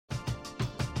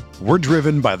We're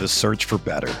driven by the search for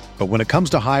better. But when it comes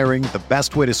to hiring, the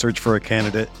best way to search for a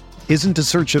candidate isn't to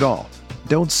search at all.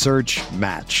 Don't search,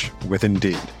 match with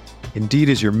Indeed. Indeed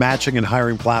is your matching and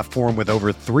hiring platform with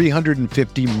over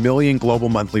 350 million global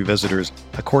monthly visitors,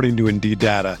 according to Indeed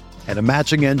data, and a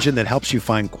matching engine that helps you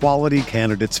find quality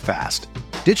candidates fast.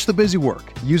 Ditch the busy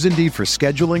work. Use Indeed for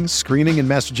scheduling, screening, and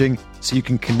messaging so you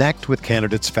can connect with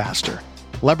candidates faster.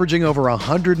 Leveraging over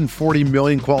 140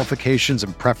 million qualifications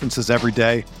and preferences every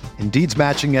day, Indeed's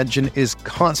matching engine is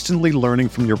constantly learning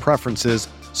from your preferences,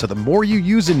 so the more you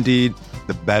use Indeed,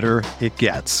 the better it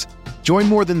gets. Join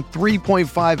more than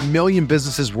 3.5 million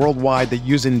businesses worldwide that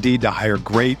use Indeed to hire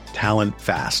great talent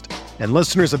fast. And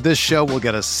listeners of this show will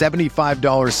get a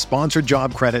 $75 sponsored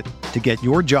job credit to get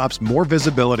your jobs more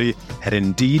visibility at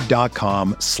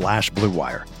Indeed.com/Blue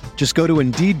Wire. Just go to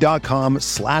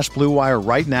Indeed.com/Blue Wire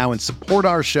right now and support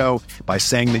our show by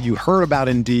saying that you heard about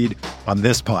Indeed on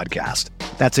this podcast.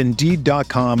 That's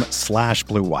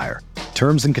Indeed.com/Blue Wire.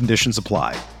 Terms and conditions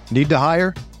apply. Need to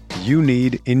hire? You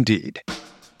need Indeed.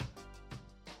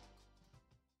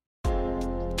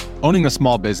 Owning a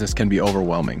small business can be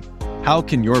overwhelming. How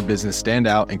can your business stand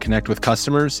out and connect with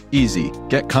customers? Easy.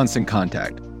 Get Constant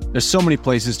Contact. There's so many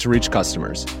places to reach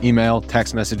customers. Email,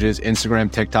 text messages,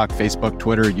 Instagram, TikTok, Facebook,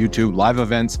 Twitter, YouTube, live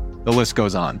events, the list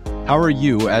goes on. How are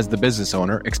you, as the business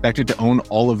owner, expected to own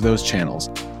all of those channels?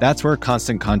 That's where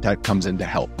Constant Contact comes in to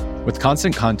help. With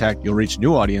Constant Contact, you'll reach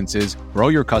new audiences, grow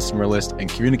your customer list, and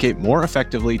communicate more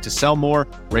effectively to sell more,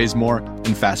 raise more,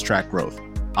 and fast-track growth.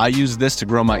 I use this to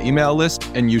grow my email list,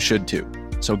 and you should too.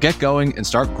 So get going and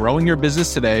start growing your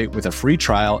business today with a free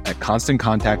trial at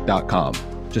ConstantContact.com.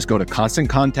 Just go to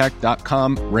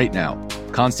ConstantContact.com right now.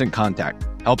 Constant Contact,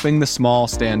 helping the small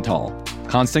stand tall.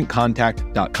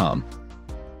 ConstantContact.com.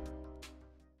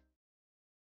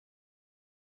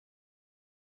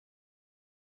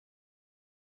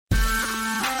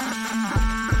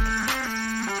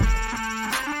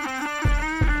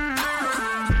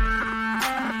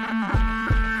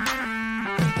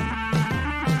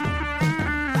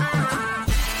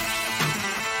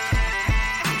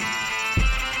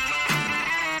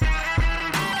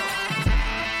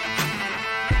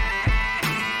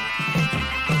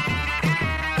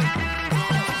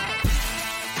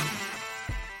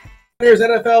 Here's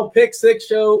NFL Pick Six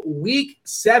Show, Week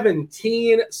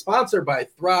 17, sponsored by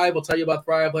Thrive. We'll tell you about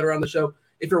Thrive later on the show.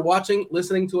 If you're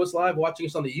listening to us live, watching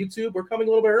us on the YouTube, we're coming a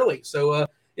little bit early. So,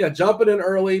 jumping in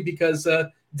early because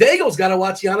Daigle's got to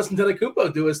watch Giannis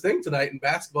Antetokounmpo do his thing tonight in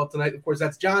basketball tonight. Of course,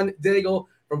 that's John Daigle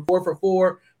from 4 for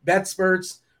 4, Bet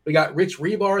Spurts. We got Rich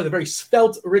Rebar, the very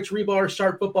svelte Rich Rebar,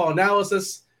 Sharp Football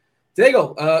Analysis.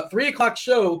 Daigle, 3 o'clock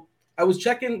show. I was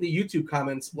checking the YouTube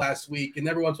comments last week, and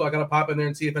every once in a while I got to pop in there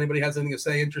and see if anybody has anything to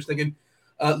say interesting.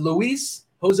 And Luis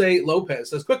Jose Lopez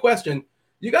says, quick question.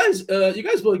 You guys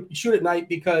will shoot at night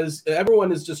because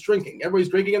everyone is just drinking. Everybody's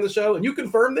drinking on the show. And you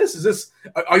confirm this?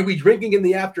 Are we drinking in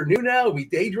the afternoon now? Are we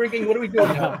day drinking? What are we doing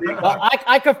now?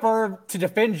 I confirm, to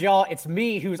defend y'all, it's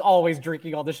me who's always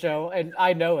drinking on the show, and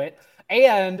I know it.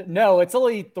 And no, it's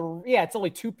only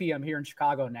 2 p.m. here in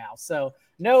Chicago now. So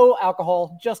no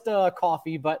alcohol, just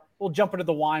coffee, but we'll jump into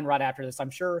the wine right after this,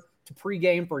 I'm sure, to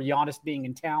pregame for Giannis being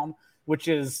in town, which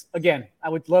is, again, I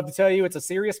would love to tell you it's a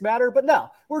serious matter, but no,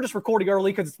 we're just recording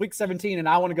early because it's week 17 and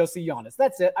I want to go see Giannis.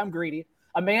 That's it. I'm greedy.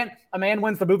 A man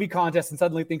wins the movie contest and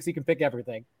suddenly thinks he can pick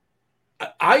everything.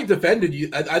 I defended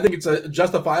you. I think it's a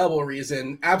justifiable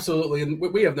reason. Absolutely. And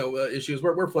we have no issues.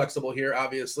 We're flexible here,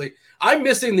 obviously. I'm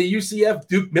missing the UCF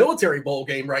Duke Military Bowl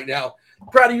game right now.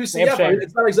 Proud of UCF.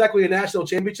 It's not exactly a national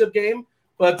championship game,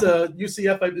 but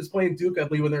UCF is playing Duke, I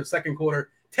believe, in their second quarter.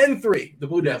 10-3, the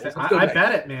Blue Devils. I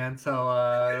bet it, man. So,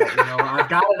 I've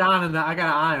got it on, and I got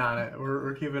an eye on it.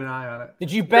 We're keeping an eye on it.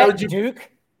 Did you bet Duke?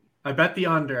 I bet the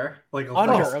under, like a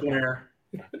square. Okay.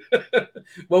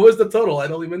 What was the total? I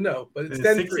don't even know, but it's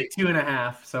 10-3.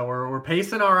 62.5. So we're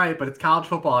pacing all right, but it's college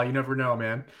football. You never know,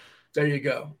 man. There you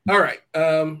go. All right.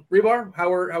 Rebar,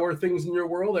 how are things in your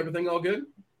world? Everything all good?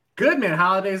 Good, man.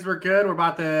 Holidays were good. We're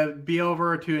about to be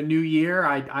over to a new year.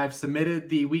 I've submitted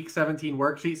the week 17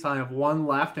 worksheet, so I have one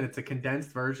left, and it's a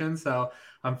condensed version. So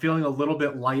I'm feeling a little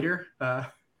bit lighter.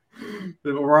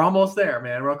 We're almost there,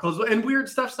 man. We're close. And weird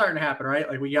stuff starting to happen, right?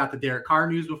 Like we got the Derek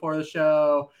Carr news before the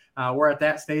show. We're at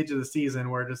that stage of the season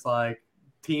where just like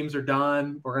teams are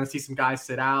done. We're going to see some guys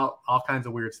sit out, all kinds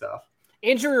of weird stuff.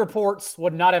 Injury reports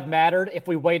would not have mattered if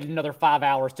we waited another 5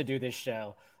 hours to do this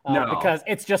show. No. Because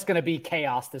it's just going to be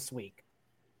chaos this week.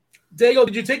 Daigle,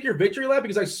 did you take your victory lap?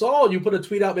 Because I saw you put a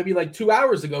tweet out maybe like 2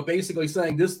 hours ago basically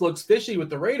saying this looks fishy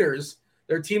with the Raiders.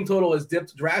 Their team total has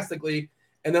dipped drastically.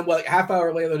 And then half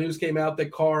hour later, the news came out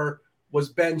that Carr was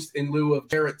benched in lieu of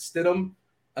Jarrett Stidham.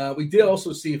 We did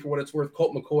also see, for what it's worth,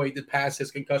 Colt McCoy did pass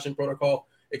his concussion protocol,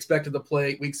 expected to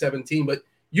play Week 17. But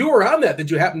you were on that.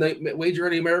 Did you happen to wager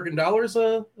any American dollars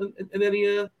in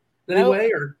any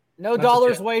way? Or no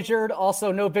dollars wagered.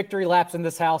 Also, no victory laps in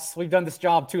this house. We've done this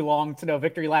job too long to know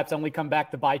victory laps only come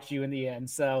back to bite you in the end.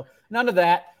 So none of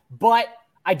that. But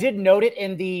I did note it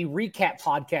in the recap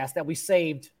podcast that we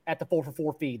saved at the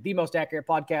 4for4 feed, the most accurate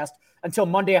podcast, until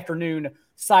Monday afternoon,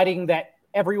 citing that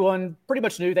everyone pretty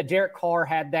much knew that Derek Carr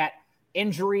had that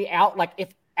injury out. Like, if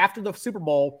after the Super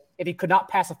Bowl, if he could not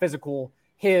pass a physical,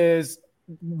 his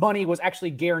money was actually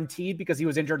guaranteed because he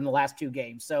was injured in the last 2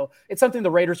 games. So it's something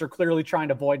the Raiders are clearly trying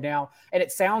to avoid now. And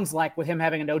it sounds like with him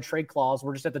having a no trade clause,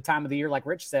 we're just at the time of the year, like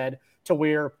Rich said, to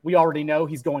where we already know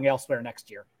he's going elsewhere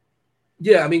next year.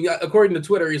 Yeah, I mean, according to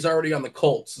Twitter, he's already on the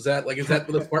Colts. Is that what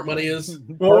the smart money is?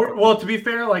 Well, to be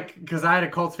fair, because I had a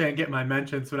Colts fan get my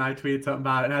mentions when I tweeted something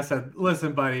about it, and I said,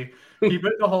 "Listen, buddy, keep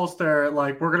it in the holster.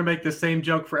 Like, we're gonna make the same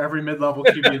joke for every mid-level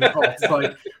QB in the Colts.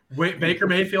 Like, wait, Baker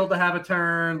Mayfield to have a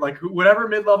turn. Like, whatever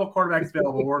mid-level quarterback's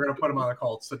available, we're gonna put him on the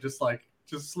Colts. So just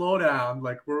slow down.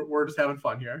 Like, we're just having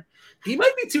fun here. He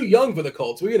might be too young for the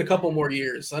Colts. We get a couple more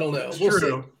years. I don't know.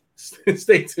 We'll see.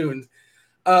 Stay tuned."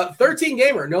 13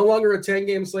 gamer, no longer a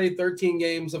 10-game slate, 13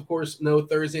 games. Of course, no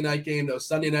Thursday night game, no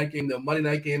Sunday night game, no Monday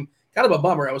night game. Kind of a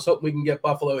bummer. I was hoping we can get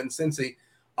Buffalo and Cincy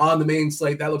on the main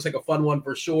slate. That looks like a fun one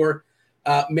for sure.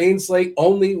 Main slate,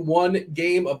 only one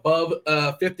game above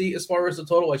 50 as far as the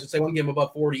total. I should say one game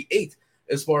above 48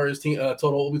 as far as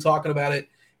total. We'll be talking about it.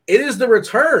 It is the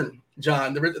return,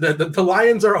 John. The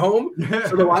Lions are home.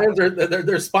 So the Lions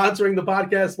they're sponsoring the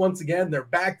podcast once again. They're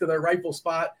back to their rightful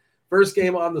spot. First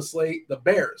game on the slate, the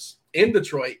Bears in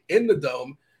Detroit, in the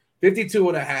Dome,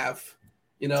 52.5.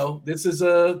 You know,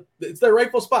 it's their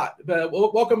rightful spot.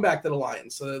 Welcome back to the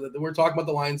Lions. We're talking about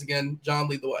the Lions again. John,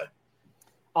 lead the way.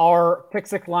 Our Pick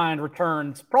Six line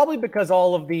returns, probably because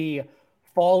all of the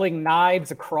falling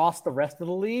knives across the rest of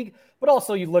the league, but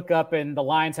also you look up and the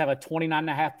Lions have a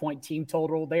 29.5-point team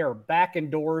total. They are back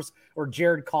indoors, where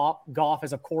Jared Goff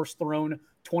has, of course, thrown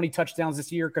 20 touchdowns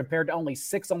this year compared to only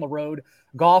 6 on the road.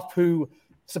 Goff, who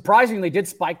surprisingly did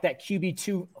spike that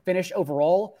QB2 finish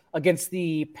overall against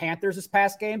the Panthers this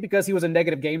past game, because he was a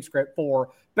negative game script for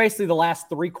basically the last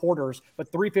 3 quarters,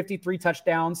 but 353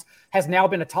 touchdowns, has now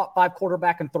been a top 5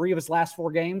 quarterback in 3 of his last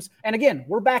 4 games. And again,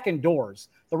 we're back indoors.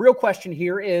 The real question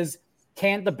here is,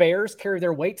 can the Bears carry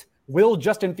their weight? Will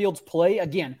Justin Fields play?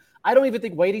 Again, I don't even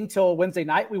think waiting till Wednesday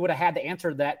night we would have had to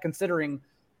answer that, considering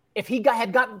if he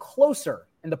had gotten closer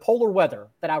in the polar weather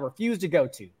that I refuse to go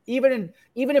to, even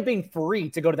it being free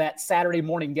to go to that Saturday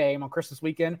morning game on Christmas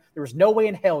weekend, there was no way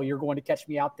in hell you're going to catch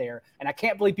me out there. And I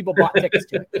can't believe people bought tickets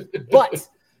to it. But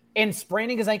in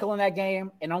spraining his ankle in that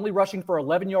game and only rushing for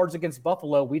 11 yards against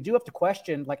Buffalo, we do have to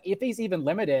question, like, if he's even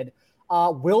limited,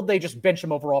 will they just bench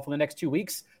him overall for the next 2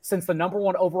 weeks, since the number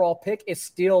 1 overall pick is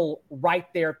still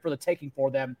right there for the taking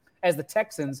for them as the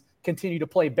Texans continue to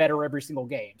play better every single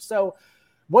game. So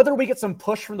whether we get some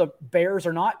push from the Bears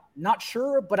or not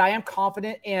sure, but I am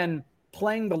confident in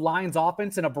playing the Lions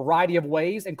offense in a variety of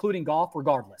ways, including Goff,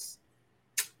 regardless.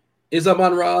 Is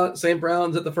Amon-Ra St.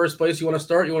 Brown's at the first place you want to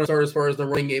start? You want to start as far as the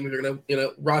running game? If you're going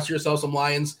to roster yourself some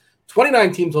Lions.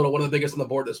 29 team total, one of the biggest on the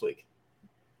board this week.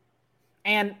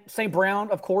 And St.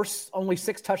 Brown, of course, only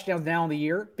 6 touchdowns now in the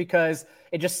year, because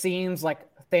it just seems like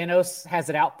Thanos has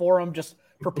it out for him, just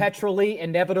perpetually,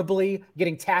 inevitably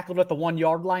getting tackled at the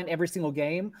 1-yard line every single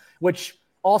game, which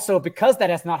also, because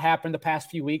that has not happened the past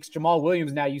few weeks, Jamal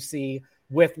Williams now you see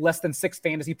with less than 6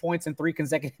 fantasy points in 3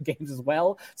 consecutive games as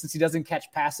well, since he doesn't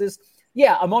catch passes.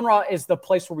 Yeah, Amon-Ra is the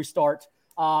place where we start.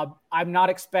 I'm not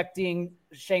expecting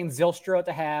Shane Zylstra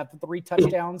to have 3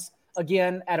 touchdowns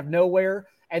again out of nowhere.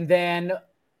 And then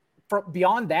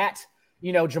beyond that,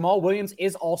 you know, Jamal Williams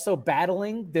is also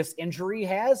battling this injury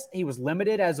he was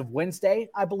limited as of Wednesday,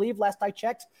 I believe, last I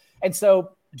checked. And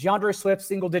so DeAndre Swift,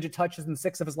 single-digit touches in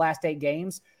 6 of his last 8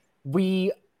 games.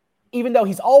 Even though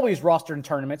he's always rostered in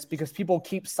tournaments because people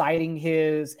keep citing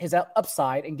his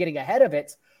upside and getting ahead of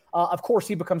it, of course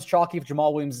he becomes chalky if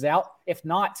Jamal Williams is out. If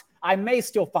not, I may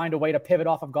still find a way to pivot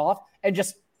off of Goff and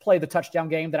just play the touchdown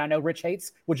game that I know Rich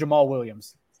hates with Jamal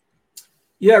Williams.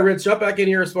 Yeah, Rich, jump back in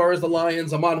here as far as the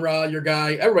Lions. Amon-Ra, your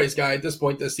guy, everybody's guy at this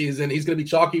point this season. He's going to be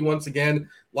chalky once again.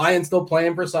 Lions still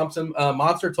playing for something.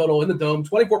 Monster total in the Dome,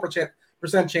 24%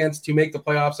 chance to make the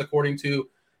playoffs, according to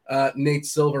Nate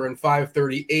Silver in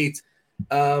 538.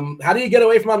 How do you get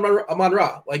away from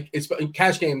Amon-Ra? Like, it's in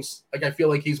cash games. Like, I feel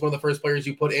like he's one of the first players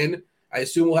you put in. I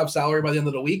assume we'll have salary by the end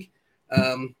of the week.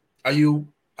 I'm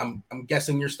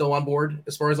guessing you're still on board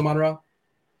as far as Amon-Ra?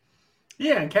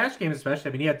 Yeah, in cash games especially.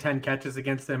 I mean, he had 10 catches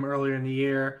against them earlier in the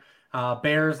year.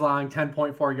 Bears allowing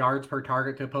 10.4 yards per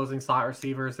target to opposing slot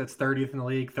receivers. That's 30th in the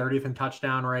league, 30th in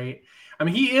touchdown rate. I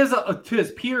mean, he is, to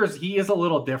his peers, he is a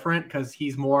little different because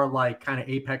he's more like kind of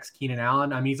apex Keenan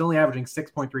Allen. I mean, he's only averaging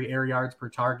 6.3 air yards per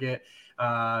target.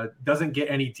 Doesn't get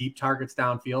any deep targets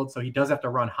downfield, so he does have to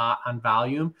run hot on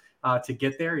volume to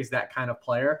get there. He's that kind of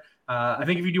player. I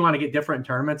think if you do want to get different in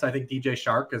tournaments, I think DJ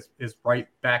Shark is right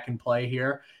back in play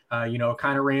here.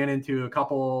 Kind of ran into a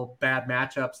couple bad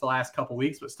matchups the last couple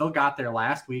weeks, but still got there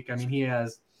last week. I mean, he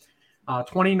has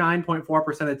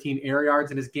 29.4% of the team air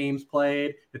yards in his games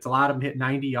played. It's allowed him to hit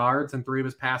 90 yards in 3 of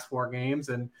his past 4 games.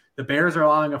 And the Bears are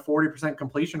allowing a 40%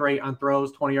 completion rate on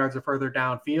throws 20 yards or further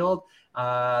downfield.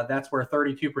 That's where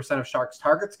 32% of Shark's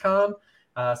targets come.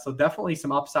 So definitely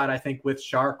some upside, I think, with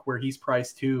Shark, where he's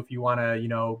priced too, if you want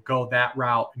to, go that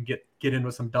route and get in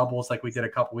with some doubles like we did a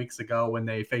couple weeks ago when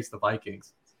they faced the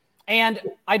Vikings. And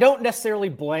I don't necessarily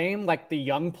blame like the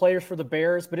young players for the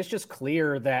Bears, but it's just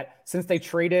clear that since they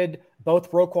traded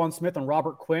both Roquan Smith and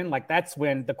Robert Quinn, like that's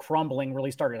when the crumbling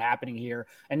really started happening here.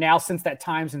 And now since that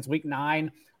time, since week 9,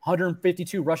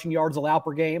 152 rushing yards allowed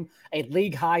per game, a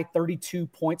league high 32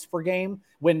 points per game,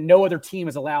 when no other team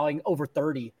is allowing over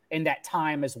 30 in that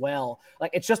time as well.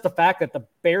 Like, it's just the fact that the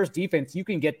Bears defense, you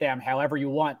can get them however you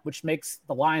want, which makes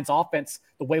the Lions offense,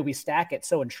 the way we stack it,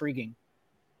 so intriguing.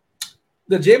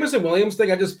 The Jameson Williams thing,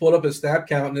 I just pulled up his snap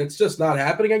count, and it's just not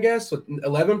happening, I guess, with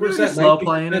 11%. Slow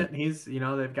playing it. He's,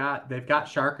 they've got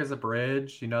Shark as a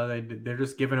bridge. They're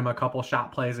just giving him a couple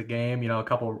shot plays a game, a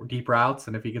couple deep routes,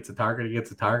 and if he gets a target, he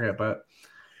gets a target. But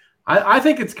I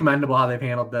think it's commendable how they've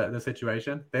handled the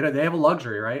situation. They have a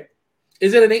luxury, right?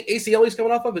 Is it an ACL he's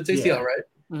coming off of? It's ACL, yeah. Right?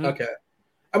 Mm-hmm. Okay.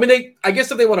 I mean, I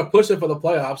guess if they want to push it for the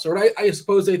playoffs, or I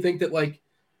suppose they think that, like,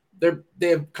 they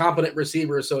have competent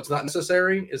receivers, so it's not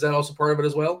necessary. Is that also part of it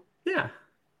as well? Yeah.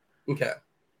 Okay.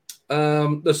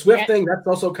 The Swift thing, that's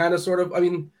also kind of sort of, I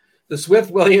mean, the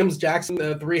Swift, Williams, Jackson,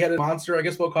 the 3-headed monster, I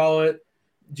guess we'll call it.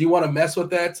 Do you want to mess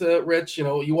with that, Rich?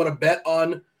 You want to bet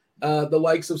on the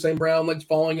likes of St. Brown, like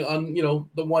falling on,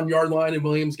 the 1 yard line and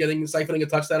Williams siphoning a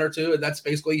touchdown or two. And that's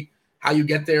basically how you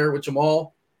get there with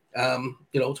Jamal.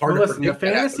 It's hard to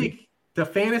predict. The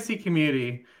fantasy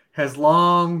community has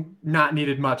long not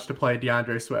needed much to play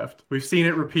DeAndre Swift. We've seen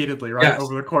it repeatedly, right,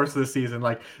 over the course of the season.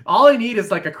 Like, all I need is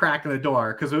like a crack in the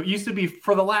door, because it used to be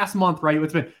for the last month, right?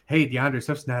 It's been, hey, DeAndre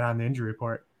Swift's not on the injury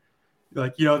report.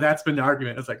 Like, that's been the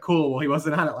argument. It's like, cool, well, he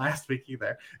wasn't on it last week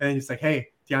either. And then it's like, hey,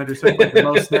 DeAndre Swift played the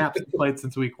most snaps he played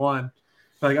since week 1.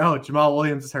 Like, oh, Jamal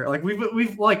Williams is hurt. Like,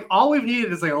 we've like, all we've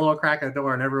needed is like a little crack at the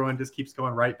door, and everyone just keeps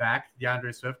going right back to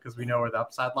DeAndre Swift because we know where the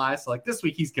upside lies. So, like, this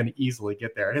week he's going to easily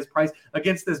get there. His price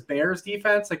against this Bears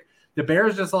defense, like, the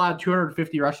Bears just allowed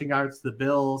 250 rushing yards to the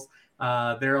Bills.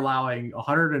 They're allowing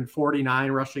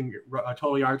 149 rushing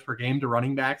total yards per game to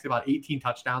running backs, about 18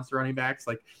 touchdowns to running backs.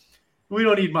 Like, we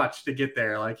don't need much to get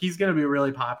there. Like, he's going to be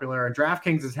really popular, and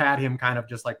DraftKings has had him kind of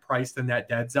just like priced in that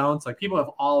dead zone. So, like, people have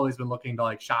always been looking to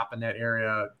like shop in that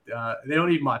area. They don't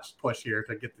need much push here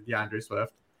to get the DeAndre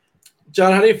Swift.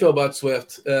 John, how do you feel about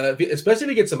Swift? Especially if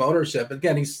he gets some ownership.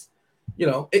 Again, he's,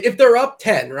 if they're up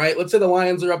 10, right? Let's say the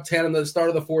Lions are up 10 in the start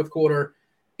of the fourth quarter.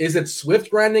 Is it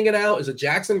Swift grinding it out? Is it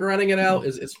Jackson grinding it out?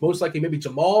 It's most likely maybe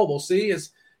Jamal. We'll see.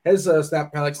 His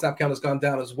snap count has gone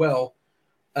down as well.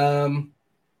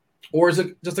 Or is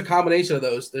it just a combination of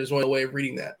those? There's only a way of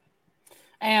reading that.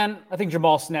 And I think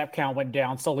Jamal's snap count went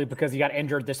down solely because he got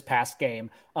injured this past game.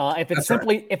 If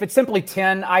it's simply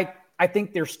 10, I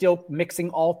think they're still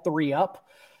mixing all 3 up.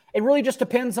 It really just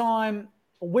depends on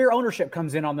where ownership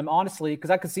comes in on them, honestly, because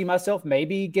I could see myself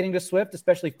maybe getting to Swift,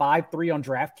 especially 5.3 on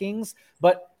DraftKings.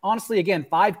 But honestly, again,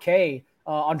 $5K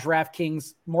on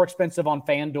DraftKings, more expensive on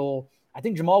FanDuel. I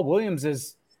think Jamal Williams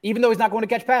is, even though he's not going to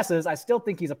catch passes, I still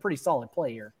think he's a pretty solid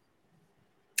player.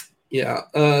 Yeah.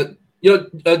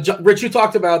 Rich, you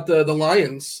talked about the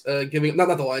Lions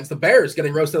the Bears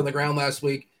getting roasted on the ground last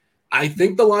week. I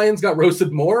think the Lions got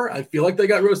roasted more. I feel like they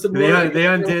got roasted more. They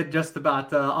undid just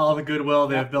about all the goodwill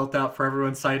they have built out for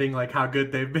everyone, citing like how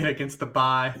good they've been against the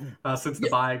bye since the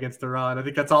bye against the run. I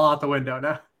think that's all out the window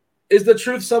now. Is the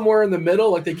truth somewhere in the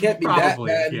middle? Like, they can't be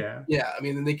Probably, that bad. Yeah. I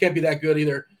mean, they can't be that good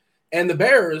either. And the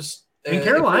Bears. And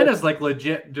Carolina's like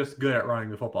legit just good at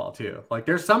running the football too. Like,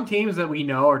 there's some teams that we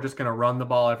know are just going to run the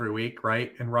ball every week,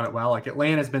 right, and run it well. Like,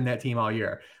 Atlanta's been that team all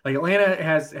year. Like, Atlanta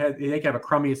they have a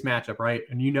crummiest matchup, right,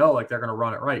 and like they're going to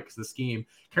run it right because the scheme.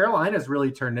 Carolina's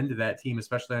really turned into that team,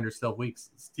 especially under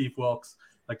Steve Wilkes.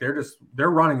 Like,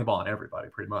 they're running the ball on everybody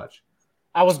pretty much.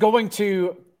 I was going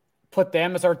to put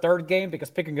them as our third game because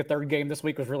picking a third game this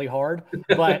week was really hard,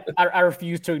 but I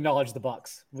refuse to acknowledge the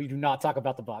Bucs. We do not talk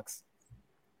about the Bucs.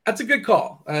 That's a good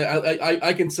call.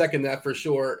 I can second that for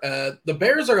sure. The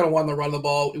Bears are going to want to run the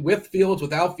ball with Fields,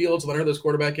 without Fields, whatever this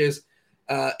quarterback is.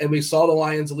 And we saw the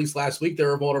Lions, at least last week, they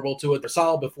were vulnerable to it. They're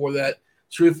solid before that.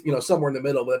 Truth, somewhere in the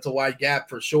middle, but it's a wide gap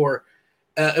for sure.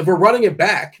 If we're running it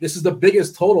back, this is the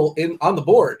biggest total on the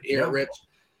board here, Rich.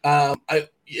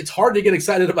 It's hard to get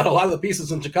excited about a lot of the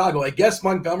pieces in Chicago. I guess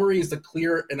Montgomery is the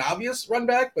clear and obvious run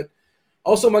back, but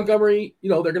also Montgomery,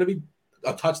 they're going to be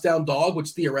a touchdown dog,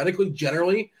 which theoretically,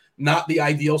 generally, not the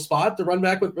ideal spot to run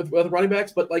back with running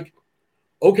backs. But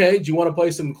okay, do you want to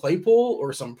play some Claypool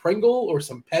or some Pringle or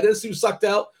some Pettis who sucked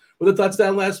out with a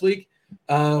touchdown last week?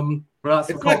 What about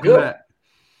some it's Cole not good. Kmet?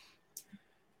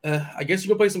 I guess you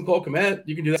can play some Cole Kmet.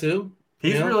 You can do that too.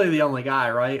 He's really the only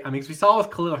guy, right? I mean, 'cause we saw with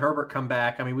Khalil Herbert come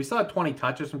back. I mean, we saw 20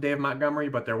 touches from David Montgomery,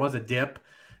 but there was a dip,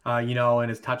 in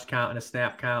his touch count and his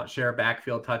snap count, share of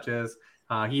backfield touches.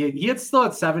 He still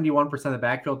had 71% of the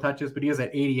backfield touches, but he was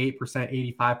at 88%,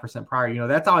 85% prior.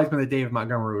 That's always been the David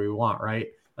Montgomery we want, right?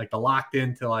 The locked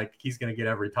into he's going to get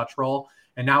every touch roll.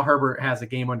 And now Herbert has a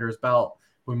game under his belt.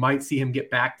 We might see him get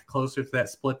back closer to that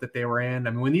split that they were in. I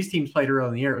mean, when these teams played early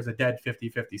in the year, it was a dead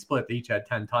 50-50 split. They each had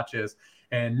 10 touches,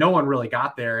 and no one really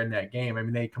got there in that game. I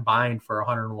mean, they combined for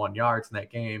 101 yards in that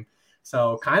game.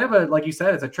 So kind of like you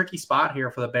said, it's a tricky spot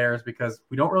here for the Bears because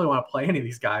we don't really want to play any of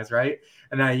these guys, right?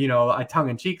 And I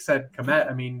tongue-in-cheek said Kmet,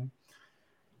 I mean,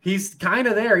 he's kind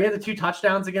of there. He had the 2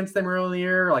 touchdowns against them early in the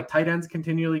year. Tight ends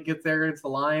continually get there against the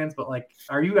Lions. But,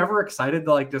 are you ever excited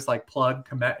to, just plug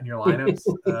Kmet in your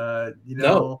lineups?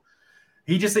 No.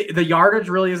 The yardage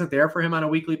really isn't there for him on a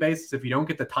weekly basis. If you don't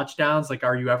get the touchdowns,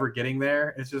 are you ever getting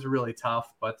there? It's just really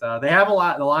tough. But they have the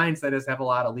Lions, that is, have a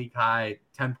lot of league high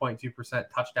 10.2%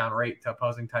 touchdown rate to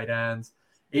opposing tight ends,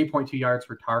 8.2 yards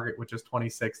per target, which is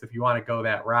 26th if you want to go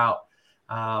that route.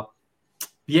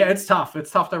 Yeah, it's tough.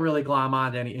 It's tough to really glom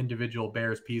on to any individual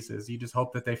Bears pieces. You just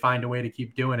hope that they find a way to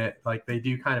keep doing it like they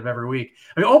do kind of every week.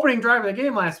 I mean, opening drive of the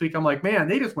game last week, I'm like, man,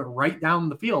 they just went right down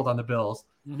the field on the Bills.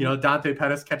 Mm-hmm. Dante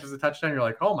Pettis catches a touchdown. You're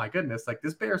like, oh my goodness,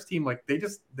 this Bears team, they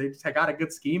just got a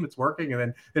good scheme. It's working. And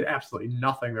then did absolutely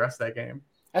nothing the rest of that game.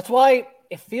 That's why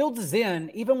if Fields is in,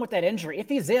 even with that injury, if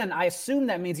he's in, I assume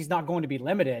that means he's not going to be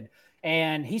limited.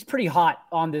 And he's pretty hot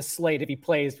on this slate if he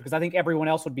plays, because I think everyone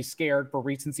else would be scared for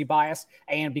recency bias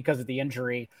and because of the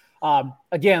injury.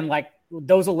 Again,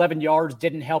 those 11 yards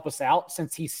didn't help us out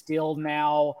since he's still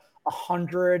now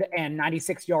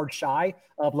 196 yards shy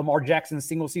of Lamar Jackson's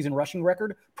single season rushing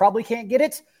record. Probably can't get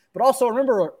it. But also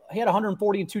remember, he had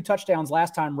 142 touchdowns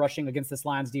last time rushing against this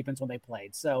Lions defense when they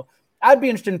played. So I'd be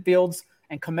interested in Fields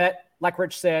and Kmet. Like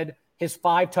Rich said, his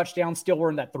 5 touchdowns still were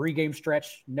in that 3-game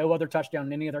stretch. No other touchdown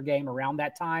in any other game around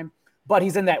that time. But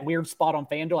he's in that weird spot on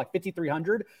FanDuel,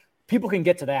 5,300. People can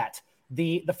get to that.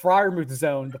 The Freiermuth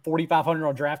zone, the 4,500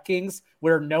 on DraftKings,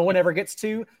 where no one ever gets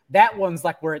to, that one's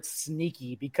where it's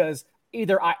sneaky because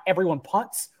either everyone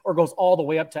punts or goes all the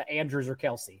way up to Andrews or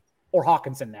Kelsey or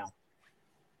Hawkinson now.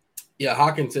 Yeah,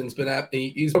 Hawkinson's been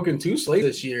he's broken 2 slates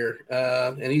this year.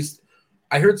 And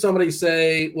I heard somebody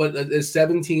say what is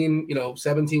 17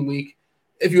 week.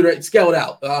 If you would scale it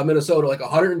out, Minnesota,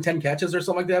 110 catches or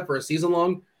something like that for a season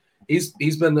long. He's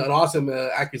been an awesome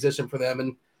acquisition for them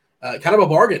and kind of a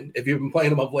bargain if you've been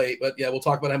playing him of late. But yeah, we'll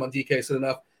talk about him on DK soon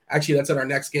enough. Actually, that's in our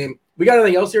next game. We got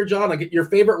anything else here, John? Your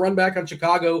favorite run back on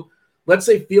Chicago. Let's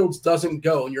say Fields doesn't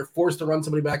go and you're forced to run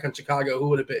somebody back on Chicago. Who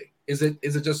would it be? Is it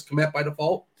just Kmet by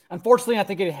default? Unfortunately, I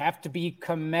think it'd have to be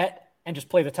Kmet and just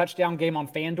play the touchdown game on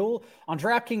FanDuel. On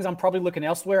DraftKings, I'm probably looking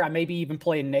elsewhere. I maybe even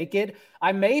play naked.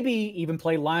 I maybe even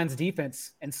play Lions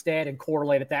defense instead and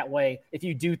correlate it that way if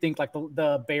you do think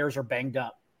the Bears are banged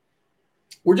up.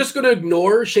 We're just going to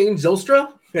ignore Shane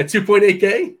Zylstra at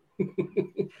 2.8K?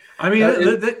 I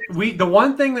mean, the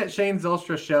one thing that Shane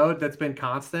Zylstra showed that's been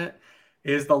constant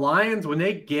is the Lions, when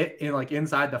they get in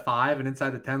inside the 5 and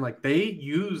inside the 10, they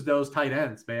use those tight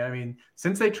ends, man. I mean,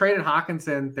 since they traded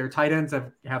Hawkinson, their tight ends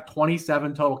have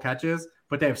 27 total catches,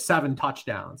 but they have 7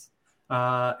 touchdowns.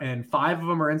 And 5 of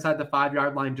them are inside the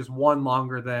 5-yard line, just one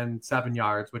longer than 7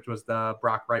 yards, which was the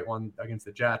Brock Wright one against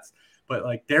the Jets. But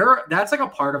that's a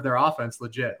part of their offense,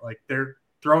 legit. They're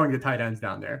throwing the tight ends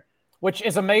down there. Which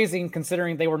is amazing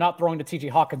considering they were not throwing to TJ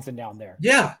Hawkinson down there.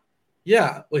 Yeah.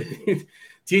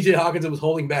 TJ Hawkinson was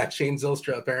holding back Shane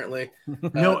Zylstra, apparently.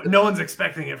 No one's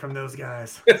expecting it from those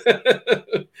guys.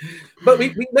 But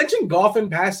we mentioned golf and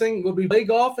passing. Would we play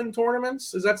golf in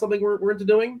tournaments? Is that something we're into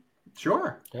doing?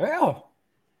 Sure. Yeah.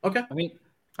 Okay.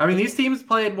 I mean, these teams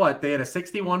played what? They had a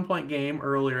 61-point game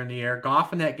earlier in the year.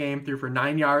 Goff in that game threw for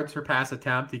 9 yards per pass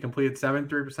attempt. He completed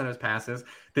 73% of his passes.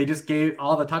 They just gave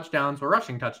all the touchdowns were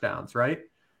rushing touchdowns, right?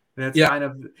 That's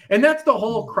and that's the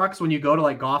whole crux when you go to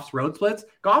like Goff's road splits.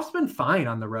 Goff's been fine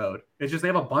on the road. It's just they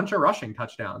have a bunch of rushing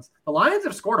touchdowns. The Lions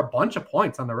have scored a bunch of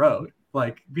points on the road.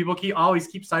 Like people always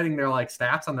keep citing their like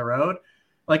stats on the road.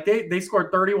 Like they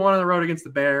scored 31 on the road against the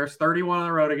Bears, 31 on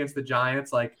the road against the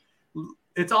Giants. Like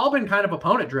it's all been kind of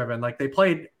opponent driven. Like they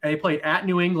played at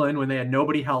New England when they had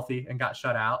nobody healthy and got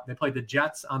shut out. They played the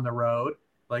Jets on the road,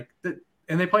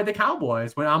 and they played the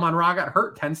Cowboys when Amon-Ra got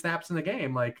hurt 10 snaps in the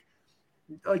game. Like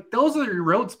those are your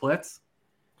road splits.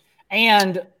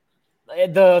 And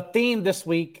the theme this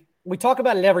week, we talk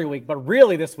about it every week, but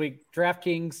really this week,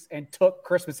 DraftKings took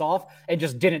Christmas off and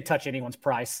just didn't touch anyone's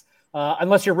price.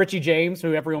 Unless you're Richie James,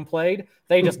 who everyone played,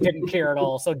 they just didn't care at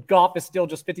all. So Goff is still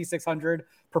just 5,600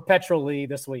 perpetually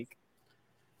this week.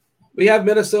 We have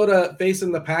Minnesota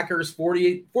facing the Packers.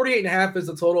 48.5 is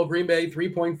the total. Green Bay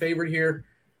 3-point favorite here.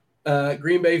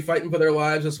 Green Bay fighting for their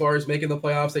lives as far as making the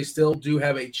playoffs. They still do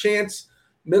have a chance.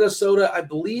 Minnesota, I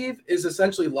believe, is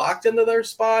essentially locked into their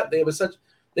spot.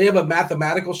 They have a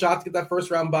mathematical shot to get that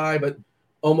first round bye, but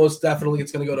almost definitely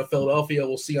it's going to go to Philadelphia.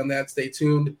 We'll see on that. Stay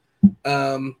tuned.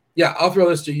 I'll throw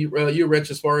this to you, Rich,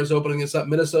 as far as opening this up.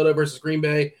 Minnesota versus Green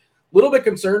Bay. A little bit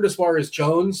concerned as far as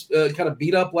Jones kind of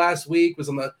beat up last week, was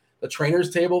on the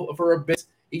trainer's table for a bit.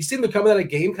 He seemed to come in a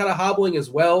game kind of hobbling as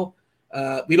well.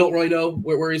 We don't really know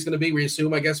where he's going to be. We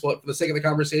assume, I guess, for the sake of the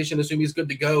conversation, assume he's good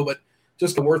to go, but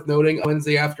just worth noting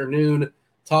Wednesday afternoon,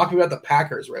 talking about the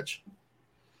Packers, Rich.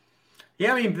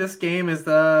 Yeah, I mean, this game is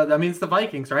it's the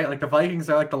Vikings, right? Like the Vikings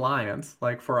are like the Lions,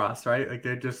 like for us, right? Like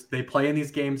they play in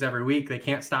these games every week. They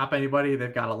can't stop anybody.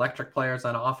 They've got electric players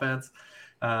on offense.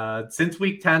 Since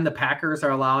week 10, the Packers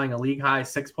are allowing a league high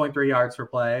 6.3 yards per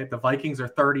play. The Vikings are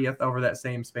 30th over that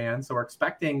same span. So we're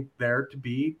expecting there to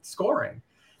be scoring.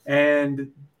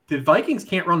 And the Vikings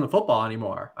can't run the football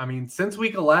anymore. I mean, since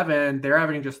week 11, they're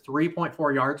averaging just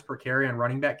 3.4 yards per carry on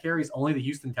running back carries. Only the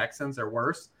Houston Texans are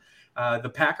worse. The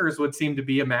Packers would seem to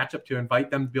be a matchup to invite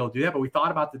them to be able to do that. But we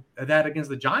thought about that against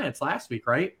the Giants last week,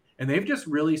 right? And they've just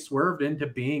really swerved into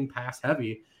being pass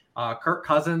heavy. Kirk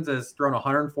Cousins has thrown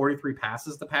 143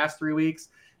 passes the past 3 weeks.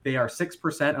 They are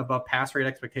 6% above pass rate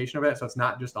expectation of it. So it's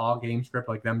not just all game script,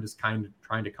 like them just kind of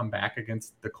trying to come back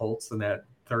against the Colts in that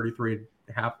 33-0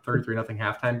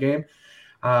 halftime game.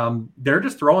 They're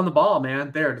just throwing the ball,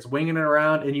 man. They're just winging it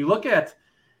around. And you look at,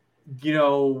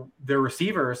 their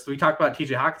receivers. We talked about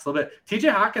TJ Hawkins a little bit.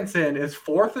 TJ Hawkinson is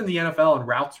 4th in the NFL in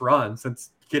routes run since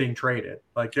getting traded.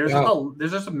 Like there's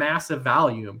just a massive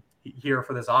volume here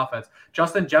for this offense.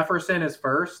 Justin Jefferson is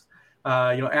 1st.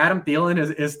 Adam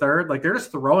Thielen is 3rd. Like they're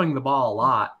just throwing the ball a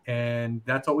lot, and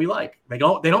that's what we like. They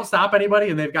don't stop anybody,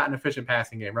 and they've got an efficient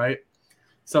passing game, right?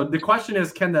 So the question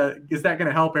is, is that going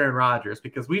to help Aaron Rodgers?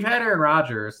 Because we've had Aaron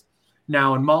Rodgers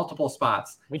now in multiple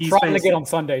spots. He's trying to get on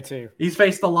Sunday too. He's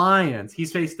faced the Lions.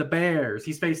 He's faced the Bears.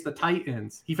 He's faced the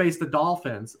Titans. He faced the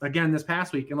Dolphins again this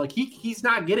past week. And like he's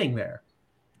not getting there.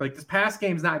 Like this pass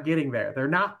game's not getting there. They're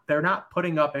not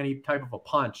putting up any type of a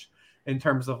punch in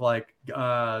terms of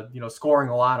scoring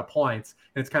a lot of points.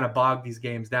 And it's kind of bogged these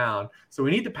games down. So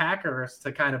we need the Packers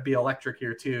to kind of be electric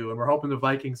here too. And we're hoping the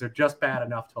Vikings are just bad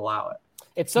enough to allow it.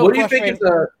 It's so. What do you think?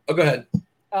 Go ahead.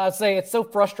 Say it's so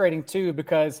frustrating too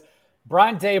because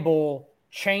Brian Daboll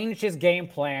changed his game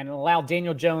plan and allowed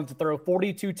Daniel Jones to throw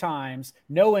 42 times,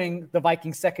 knowing the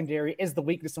Vikings secondary is the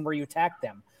weakness and where you attack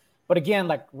them. But again,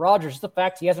 like Rodgers, the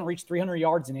fact he hasn't reached 300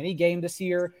 yards in any game this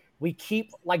year. We keep,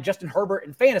 like Justin Herbert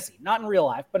in fantasy, not in real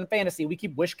life, but in fantasy, we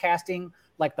keep wish casting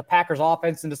like the Packers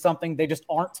offense into something they just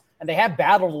aren't. And they have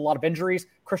battled a lot of injuries.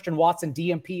 Christian Watson,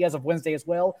 DMP as of Wednesday as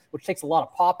well, which takes a lot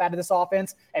of pop out of this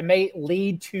offense and may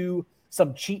lead to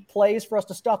some cheap plays for us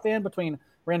to stuff in between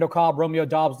Randall Cobb, Romeo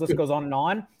Doubs, list goes on and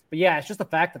on. But yeah, it's just the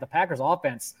fact that the Packers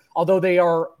offense, although they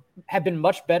have been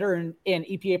much better in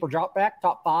EPA per dropback,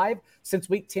 top 5 since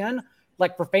week 10,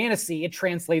 like for fantasy, it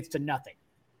translates to nothing.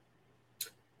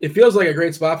 It feels like a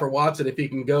great spot for Watson if he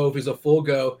can go, if he's a full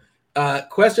go.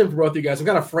 Question for both of you guys. I'm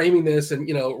kind of framing this, and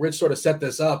Rich sort of set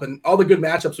this up, and all the good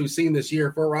matchups we've seen this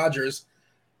year for Rodgers.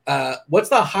 What's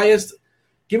the highest?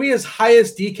 Give me his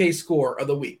highest DK score of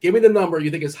the week. Give me the number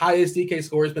you think his highest DK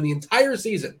score has been the entire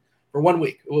season for 1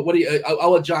 week. What do you?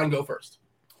 I'll let John go first.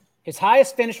 His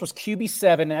highest finish was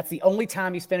QB7, and that's the only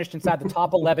time he's finished inside the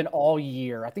top 11 all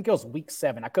year. I think it was week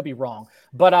 7. I could be wrong,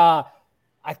 but I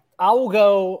will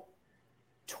go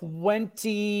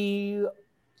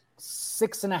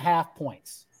 26.5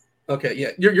 points. Okay, yeah,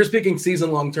 you're speaking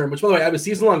season long term. Which, by the way, I have a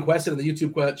season long question in the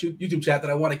YouTube chat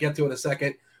that I want to get to in a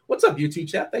second. What's up, YouTube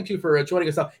chat? Thank you for joining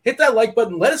us. Hit that like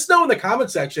button. Let us know in the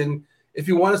comment section if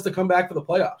you want us to come back for the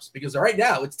playoffs, because right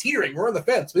now it's teetering. We're on the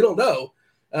fence. We don't know.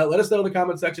 Let us know in the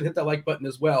comment section. Hit that like button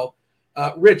as well.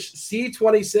 Rich,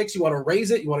 C26, you want to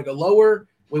raise it? You want to go lower?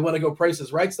 We want to go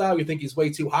Price's Right style. You think he's way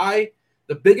too high?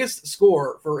 The biggest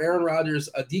score for Aaron Rodgers,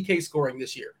 DK scoring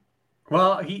this year.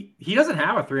 Well, he doesn't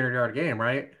have a 300-yard game,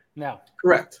 right? No.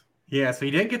 Correct. Yeah, so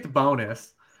he didn't get the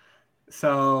bonus.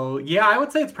 So, yeah, I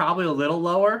would say it's probably a little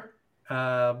lower.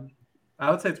 I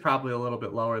would say it's probably a little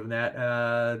bit lower than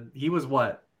that. He was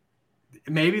what?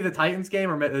 Maybe the Titans game,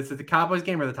 or is it the Cowboys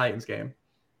game or the Titans game?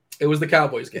 It was the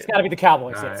Cowboys game. It's got to be the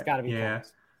Cowboys. All It's got to be. Yeah.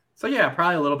 Cowboys. So, yeah,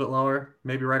 probably a little bit lower,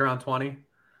 maybe right around 20.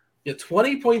 Yeah,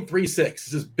 20.36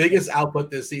 is his biggest output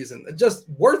this season. Just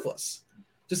worthless.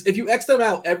 Just if you X them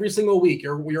out every single week,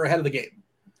 you're ahead of the game.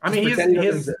 I mean,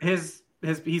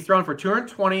 he's thrown for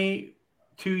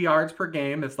 222 yards per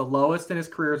game. That's the lowest in his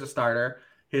career as a starter.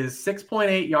 His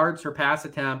 6.8 yards per pass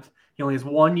attempt. He only has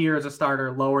 1 year as a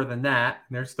starter lower than that.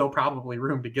 And there's still probably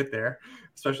room to get there,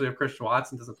 especially if Christian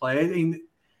Watson doesn't play. I mean,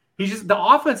 he's just the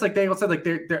offense, like Dale said, like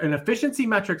they're in efficiency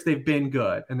metrics, they've been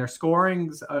good, and they're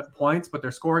scoring points, but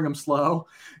they're scoring them slow,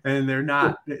 and they're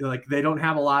not like they don't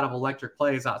have a lot of electric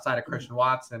plays outside of Christian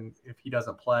Watson if he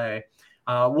doesn't play.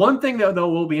 One thing that though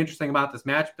will be interesting about this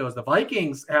matchup though is the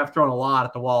Vikings have thrown a lot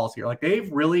at the walls here. Like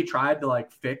they've really tried to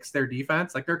like fix their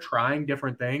defense. Like they're trying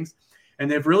different things,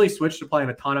 and they've really switched to playing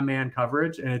a ton of man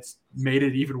coverage, and it's made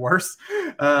it even worse.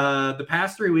 The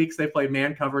past 3 weeks they played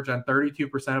man coverage on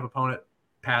 32% of opponent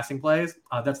passing plays.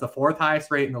 That's the fourth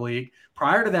highest rate in the league.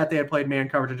 Prior to that, they had played man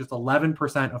coverage on just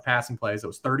 11% of passing plays. It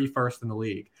was 31st in the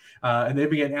league. And they've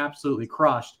been getting absolutely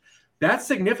crushed. That's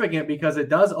significant because it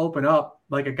does open up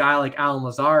like a guy like Allen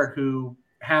Lazard who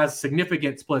has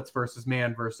significant splits versus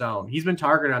man versus zone. He's been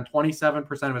targeted on 27%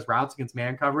 of his routes against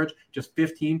man coverage, just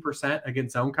 15%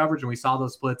 against zone coverage. And we saw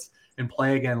those splits in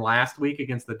play again last week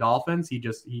against the Dolphins. He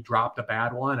dropped a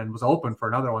bad one and was open for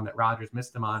another one that Rodgers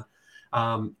missed him on.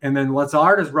 And then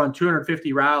Lazard has run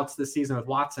 250 routes this season with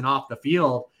Watson off the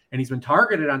field, and he's been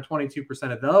targeted on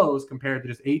 22% of those compared to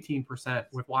just 18%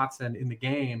 with Watson in the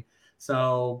game.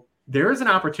 So there is an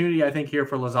opportunity, I think, here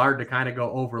for Lazard to kind of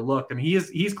go overlooked. I mean,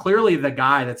 he's clearly the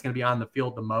guy that's going to be on the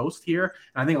field the most here.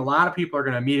 And I think a lot of people are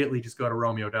going to immediately just go to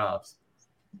Romeo Doubs.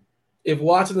 If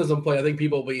Watson doesn't play, I think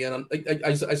people will be in.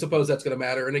 I suppose that's going to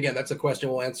matter. And again, that's a question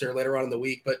we'll answer later on in the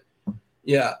week. But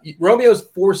yeah, Romeo's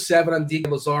 4.7 on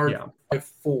Deacon, Lazard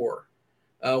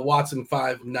 5.4, Watson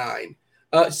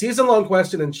 5.9. Season-long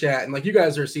question in chat, and like you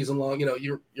guys are season-long, you know,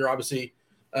 you're obviously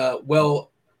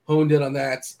well honed in on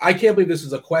that. I can't believe this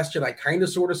is a question. I kind of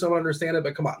sort of somewhat understand it,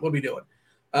 but come on, what are we doing?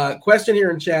 Question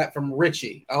here in chat from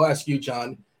Richie. I'll ask you,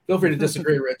 John. Feel free to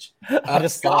disagree, Rich.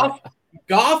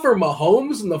 Goff or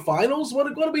Mahomes in the finals? What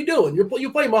are we doing? You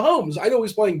play Mahomes. I know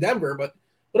he's playing Denver, but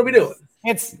what are we doing?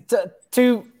 It's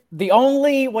the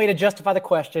only way to justify the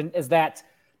question is that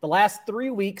the last 3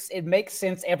 weeks, it makes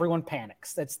sense. Everyone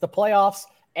panics. It's the playoffs.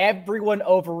 Everyone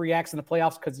overreacts in the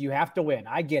playoffs because you have to win.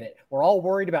 I get it. We're all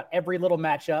worried about every little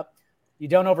matchup. You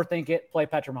don't overthink it. Play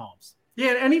Patrick Mahomes.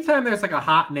 Yeah, anytime there's like a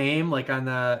hot name like in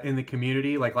the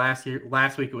community, like last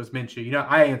week it was Minshew. You know,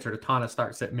 I answered a ton of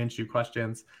start sit Minshew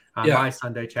questions on my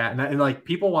Sunday chat, and like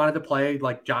people wanted to play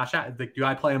like Josh. Like, do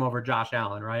I play him over Josh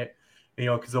Allen? Right? You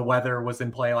know, because the weather was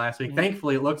in play last week. Mm-hmm.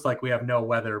 Thankfully, it looks like we have no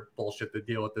weather bullshit to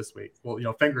deal with this week. Well, you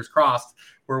know, fingers crossed,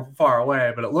 we're far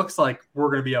away, but it looks like we're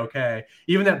going to be okay.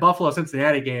 Even that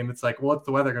Buffalo-Cincinnati game, it's like, what's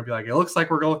the weather going to be like? It looks like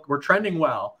we're trending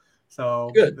well. So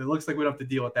Good. It looks like we don't have to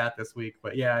deal with that this week.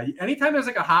 But yeah, anytime there's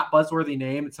like a hot buzzworthy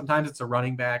name, sometimes it's a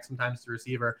running back, sometimes it's a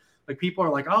receiver. Like people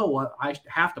are like, oh, well, I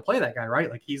have to play that guy,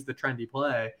 right? Like he's the trendy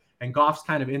play. And Goff's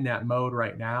kind of in that mode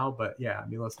right now. But yeah, I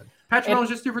mean, listen, Patrick Mahomes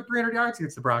just threw for 300 yards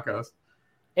against the Broncos.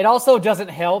 It also doesn't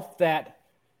help that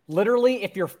literally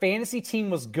if your fantasy team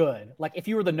was good, like if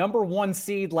you were the number 1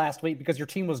 seed last week because your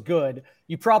team was good,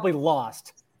 you probably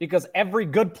lost because every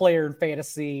good player in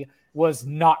fantasy was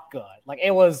not good. Like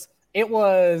it was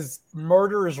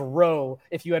murderer's row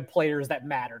if you had players that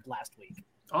mattered last week.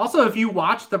 Also, if you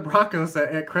watch the Broncos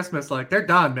at Christmas, like they're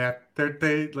done, man.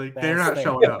 They're not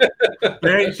showing up.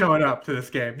 They ain't showing up to this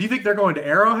game. Do you think they're going to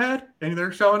Arrowhead and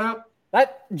they're showing up?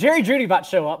 That Jerry Jeudy might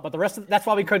show up, but the rest of that's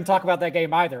why we couldn't talk about that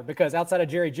game either, because outside of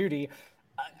Jerry Jeudy,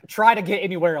 try to get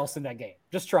anywhere else in that game.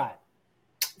 Just try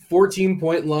it.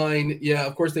 14-point line. Yeah,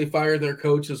 of course they fired their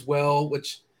coach as well,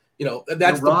 which, you know,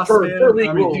 that's the per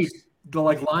league rules. Dude, the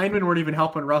linemen weren't even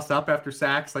helping Russ up after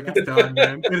sacks. Like it's done,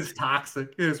 man. It is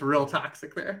toxic. It is real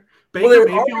toxic there. Baker they were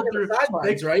Mayfield threw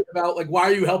sidelines, right? About like, why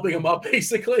are you helping him up,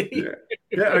 basically?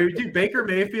 Yeah. Dude, Baker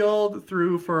Mayfield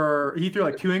threw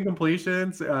like 2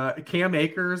 incompletions. Cam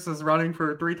Akers is running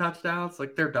for 3 touchdowns.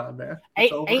 Like they're done, man.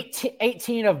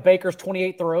 18 of Baker's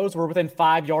 28 throws were within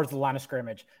 5 yards of the line of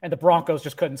scrimmage, and the Broncos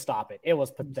just couldn't stop it. It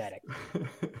was pathetic.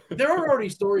 There are already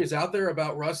stories out there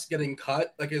about Russ getting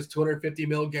cut, like his $250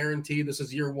 million guaranteed. This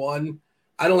is year one.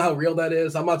 I don't know how real that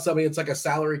is. I'm not somebody it's like a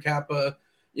salary cap,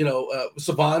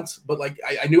 savant, but like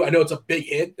I know it's a big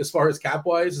hit as far as cap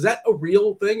wise. Is that a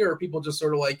real thing, or are people just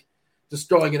sort of like just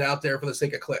throwing it out there for the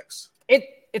sake of clicks?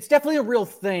 It's definitely a real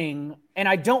thing, and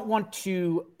I don't want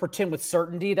to pretend with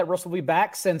certainty that Russ will be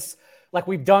back, since like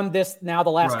we've done this now the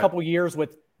last couple of years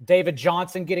with David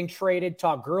Johnson getting traded,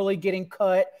 Todd Gurley getting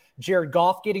cut, Jared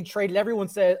Goff getting traded. Everyone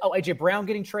says, AJ Brown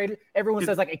getting traded. Everyone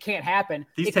says like it can't happen.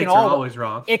 These takes are always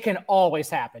wrong. It can always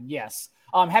happen. Yes.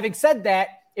 Having said that,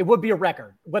 it would be a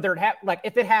record. Whether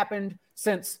if it happened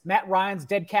since Matt Ryan's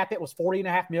dead cap hit was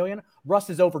 $40.5 million, Russ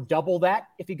is over double that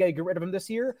if you get rid of him this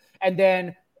year. And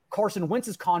then Carson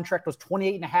Wentz's contract was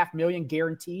 $28.5 million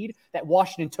guaranteed that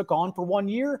Washington took on for 1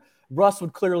 year. Russ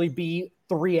would clearly be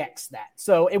 3x that.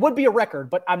 So it would be a record,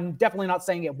 but I'm definitely not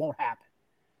saying it won't happen.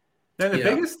 Then the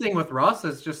biggest thing with Russ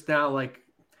is just now, like,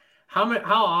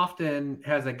 how often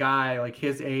has a guy like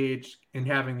his age and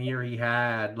having the year he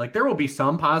had, like, there will be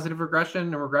some positive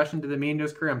regression to the mean to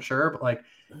his career, I'm sure, but like,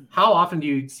 how often do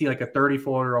you see like a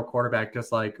 34-year-old quarterback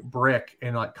just like brick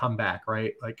and like come back,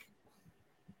 right? Like,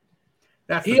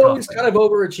 he always kind of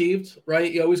overachieved,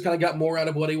 right? He always kind of got more out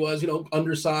of what he was,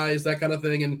 undersized, that kind of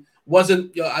thing, and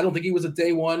wasn't. I don't think he was a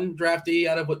day one draftee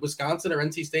out of Wisconsin or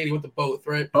NC State. He went to both,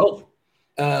 right? Both.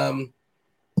 He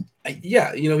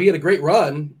had a great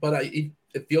run, but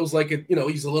it feels like it.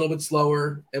 He's a little bit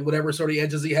slower, and whatever sort of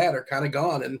edges he had are kind of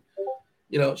gone. And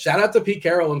shout out to Pete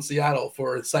Carroll in Seattle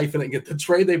for siphoning it. The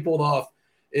trade they pulled off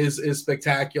is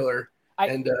spectacular.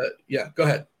 Go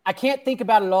ahead. I can't think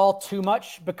about it all too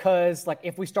much because, like,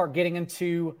 if we start getting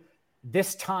into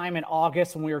this time in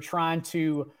August when we were trying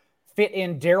to fit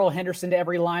in Darrell Henderson to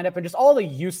every lineup and just all the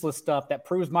useless stuff that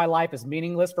proves my life is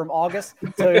meaningless from August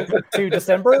to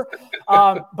December.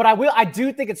 But I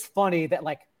do think it's funny that,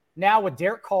 like, now with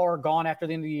Derek Carr gone after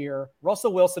the end of the year,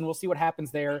 Russell Wilson, we'll see what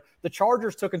happens there. The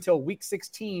Chargers took until week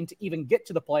 16 to even get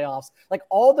to the playoffs. Like,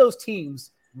 all those teams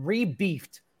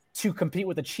re-beefed to compete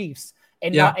with the Chiefs.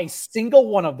 And not a single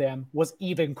one of them was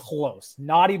even close.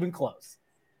 Not even close.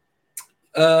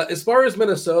 As far as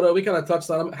Minnesota, we kind of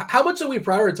touched on them. How much are we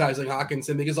prioritizing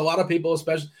Hockenson? Because a lot of people,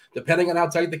 especially depending on how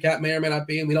tight the cap may or may not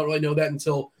be, and we don't really know that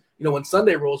until, when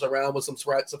Sunday rolls around with some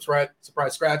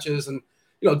surprise scratches and,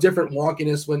 different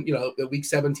wonkiness when, the week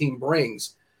 17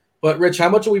 brings. But, Rich, how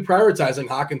much are we prioritizing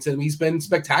Hockenson? He's been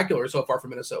spectacular so far for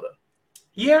Minnesota.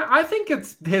 Yeah, I think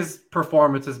his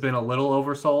performance has been a little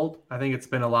oversold. I think it's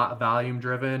been a lot volume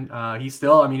driven. He's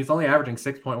only averaging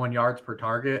 6.1 yards per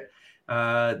target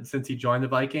since he joined the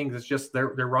Vikings. It's just they're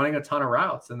running a ton of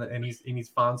routes, and he's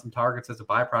found some targets as a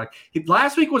byproduct.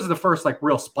 Last week was the first like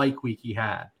real spike week he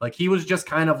had. Like, he was just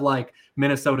kind of like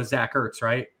Minnesota Zach Ertz,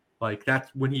 right? Like, that's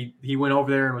when he went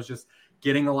over there and was just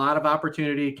getting a lot of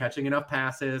opportunity, catching enough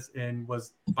passes, and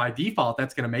was by default,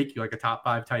 that's going to make you like a top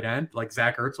 5 tight end like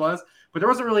Zach Ertz was. But there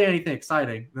wasn't really anything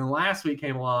exciting. Then last week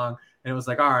came along and it was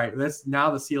like, all right, now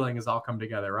the ceiling has all come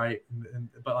together, right?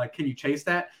 But like, can you chase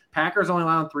that? Packers only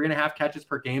allowing 3.5 catches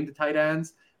per game to tight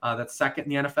ends. That's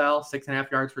second in the NFL, 6.5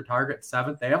 yards per target,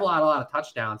 7th. They have a lot of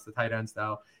touchdowns to tight ends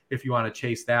though, if you want to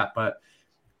chase that. But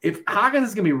if Hawkins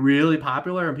is going to be really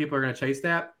popular and people are going to chase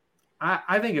that,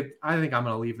 I think I'm going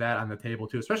to leave that on the table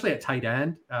too, especially at tight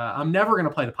end. I'm never going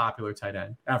to play the popular tight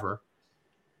end ever.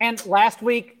 And last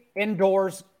week,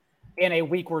 indoors, in a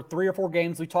week where 3 or 4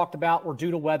 games we talked about were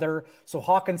due to weather. So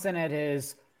Hockenson at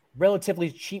his relatively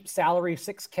cheap salary,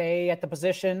 $6K at the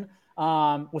position,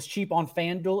 was cheap on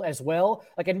FanDuel as well.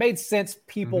 Like, it made sense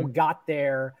people got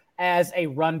there as a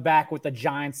run back with the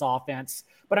Giants offense.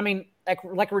 But I mean,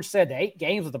 like Rich said, the 8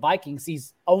 games with the Vikings,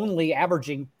 he's only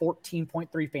averaging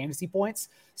 14.3 fantasy points.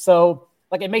 So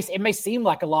like, it may seem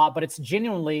like a lot, but it's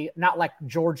genuinely not like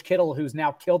George Kittle, who's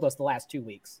now killed us the last 2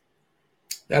 weeks.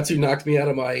 That's who knocked me out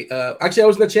of my actually, I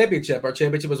was in the championship. Our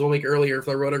championship was 1 week earlier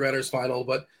for the Roto-Grinders final,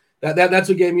 but that's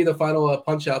who gave me the final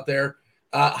punch out there.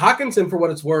 Hockenson, for what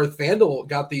it's worth, FanDuel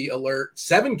got the alert,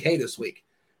 $7K this week.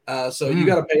 So you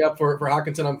got to pay up for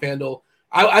Hockenson on FanDuel.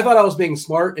 I thought I was being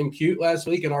smart and cute last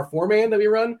week in our 4-man that we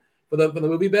run for the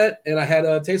movie bet, and I had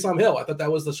Taysom Hill. I thought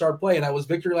that was the sharp play, and I was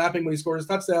victory lapping when he scored his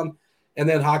touchdown, and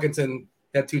then Hockenson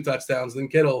had 2 touchdowns, and then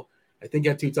Kittle, I think,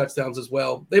 had 2 touchdowns as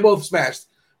well. They both smashed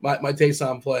my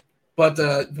Taysom play. But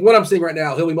what I'm seeing right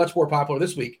now, he'll be much more popular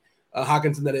this week,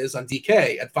 Hockenson, that is on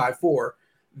DK at 5.4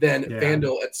 than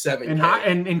FanDuel at 7K.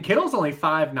 And Kittle's only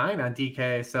 5.9 on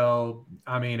DK. So,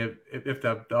 I mean, if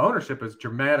the ownership is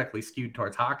dramatically skewed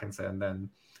towards Hockenson, then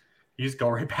you just go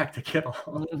right back to Kittle.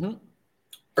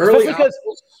 Early because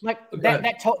like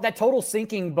that total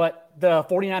sinking, but but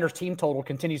the 49ers team total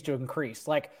continues to increase.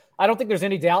 Like, I don't think there's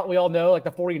any doubt. We all know like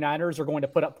the 49ers are going to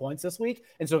put up points this week.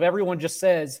 And so if everyone just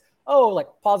says, oh, like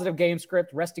positive game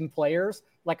script, resting players,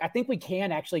 like I think we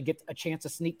can actually get a chance to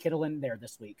sneak Kittle in there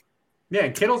this week. Yeah,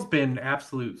 and Kittle's been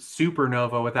absolute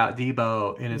supernova without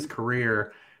Debo in his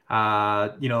career.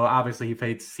 Obviously he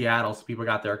faced Seattle, so people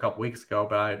got there a couple weeks ago,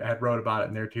 but I had wrote about it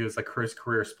in there too. It's like Chris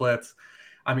career splits.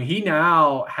 I mean, he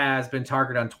now has been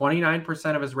targeted on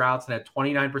 29% of his routes and had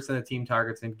 29% of team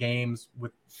targets in games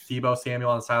with Debo Samuel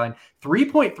on the sideline.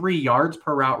 3.3 yards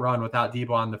per route run without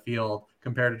Debo on the field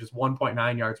compared to just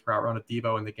 1.9 yards per route run with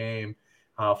Debo in the game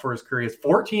for his career.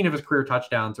 14 of his career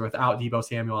touchdowns are without Debo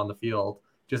Samuel on the field,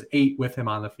 just 8 with him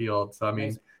on the field. So, I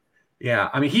mean, yeah,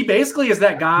 I mean, he basically is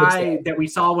that guy that we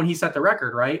saw when he set the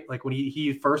record, right? Like when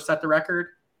he first set the record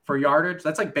for yardage.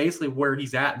 That's like basically where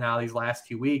he's at now these last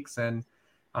 2 weeks. And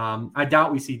I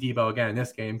doubt we see Debo again in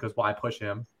this game because why push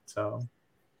him? So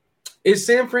is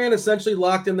San Fran essentially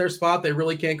locked in their spot? They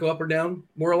really can't go up or down,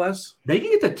 more or less? They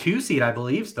can get the 2 seed, I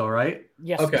believe, still, right?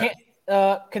 Yes. Okay.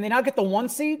 Can they not get the 1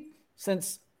 seed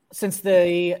since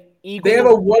the Eagles? They have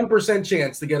a 1%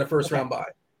 chance to get a first round bye.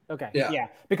 Okay. Yeah.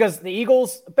 Because the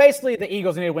Eagles need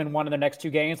to win one of their next 2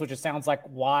 games, which it sounds like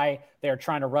why they're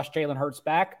trying to rush Jalen Hurts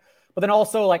back. But then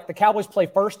also, like, the Cowboys play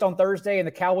first on Thursday, and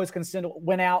the Cowboys can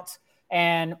win out.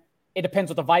 And it depends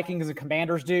what the Vikings and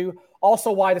Commanders do.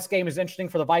 Also, why this game is interesting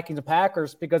for the Vikings and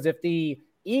Packers, because if the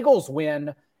Eagles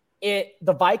win,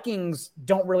 the Vikings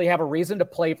don't really have a reason to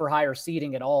play for higher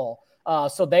seeding at all.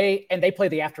 So they play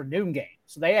the afternoon game.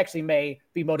 So they actually may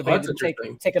be motivated to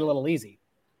take it a little easy.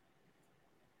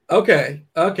 Okay.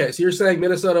 So you're saying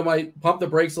Minnesota might pump the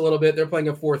brakes a little bit. They're playing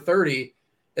at 4:30.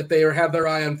 If they have their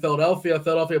eye on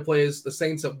Philadelphia plays the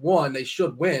Saints at 1. They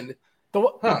should win.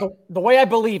 The way I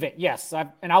believe it, yes. I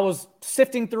was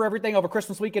sifting through everything over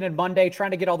Christmas weekend and Monday,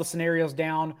 trying to get all the scenarios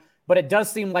down. But it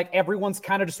does seem like everyone's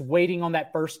kind of just waiting on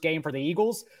that first game for the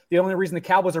Eagles. The only reason the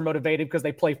Cowboys are motivated because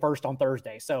they play first on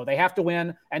Thursday. So they have to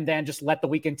win and then just let the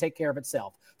weekend take care of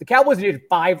itself. The Cowboys needed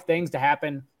 5 things to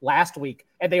happen last week,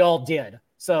 and they all did.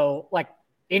 So, like,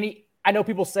 I know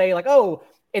people say, like, oh,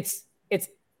 it's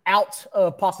out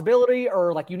of possibility,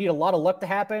 or like you need a lot of luck to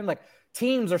happen. Like,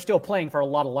 teams are still playing for a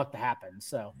lot of luck to happen.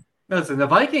 So listen, the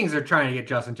Vikings are trying to get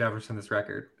Justin Jefferson this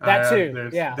record. That too.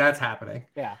 Yeah. That's happening.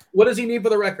 Yeah. What does he need for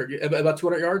the record? About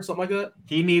 200 yards, something like that?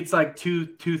 He needs like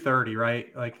 230,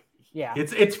 right? Like, yeah,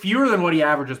 it's fewer than what he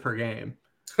averages per game.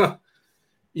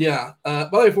 Yeah. By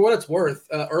the way, for what it's worth,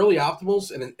 early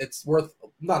optimals, and it's worth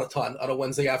not a ton on a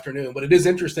Wednesday afternoon, but it is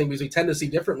interesting because we tend to see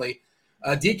differently.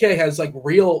 DK has like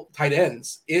real tight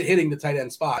ends hitting the tight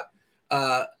end spot.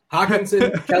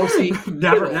 Hawkinson, Kelsey.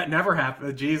 That never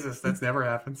happened. Jesus, that's never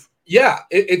happens. Yeah,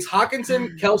 it's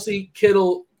Hawkinson, Kelsey,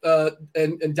 Kittle,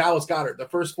 and Dallas Goedert. The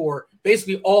first 4,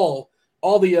 basically all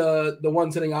the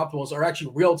ones hitting optimals are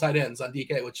actually real tight ends on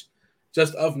DK, which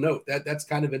just of note. That's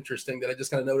kind of interesting that I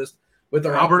just kind of noticed with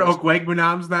our Albert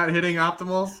Okwuegbunam's not hitting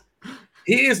optimals.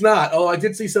 He is not. Oh, I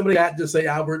did see somebody just say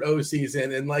Albert O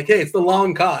season and like, hey, it's the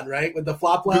long con, right? With the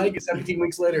flop leg 17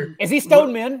 weeks later. Is he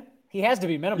Stoneman? He has to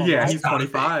be minimum. Yeah, right? He's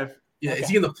 25. Yeah, okay. Is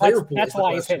he in the player pool? That's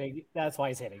why he's hitting. That's why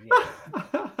he's hitting.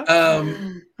 Yeah.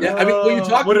 Yeah, I mean, when you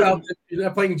talk about you're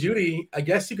not playing Judy, I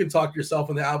guess you can talk yourself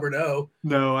in the Albert O.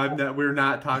 No, we're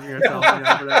not talking ourselves in the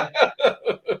Albert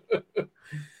O.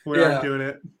 We aren't doing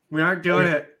it. We aren't doing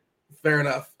it. Fair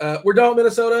enough. We're done with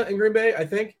Minnesota and Green Bay, I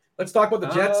think. Let's talk about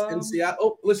the Jets and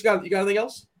Seattle. Oh, you got anything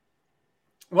else?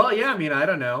 Well, yeah. I mean, I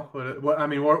don't know.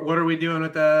 What are we doing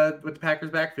with the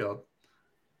Packers backfield?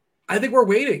 I think we're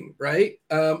waiting, right?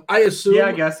 I assume. Yeah,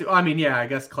 I guess. I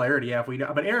guess clarity. Yeah, if we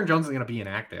know, but Aaron Jones is going to be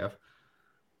inactive.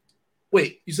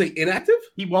 Wait, you say inactive?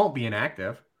 He won't be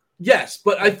inactive. Yes,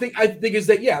 but I think is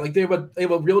that like they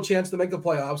have a real chance to make the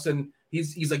playoffs, and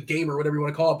he's a gamer, whatever you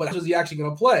want to call it. But is he actually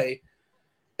going to play?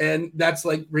 And that's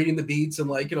like reading the beats and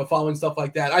like following stuff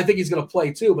like that. I think he's going to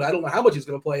play too, but I don't know how much he's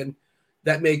going to play, and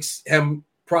that makes him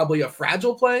probably a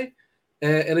fragile play.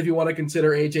 And if you want to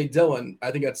consider AJ Dillon,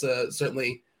 I think that's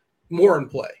certainly more in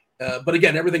play. But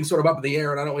again, everything's sort of up in the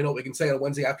air, and I don't really know what we can say on a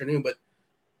Wednesday afternoon, but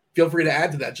feel free to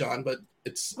add to that, John, but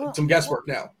it's some guesswork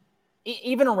now.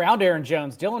 Even around Aaron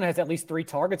Jones, Dillon has at least 3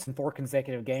 targets in 4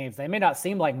 consecutive games. They may not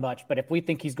seem like much, but if we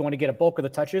think he's going to get a bulk of the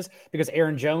touches, because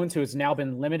Aaron Jones, who has now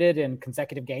been limited in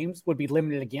consecutive games, would be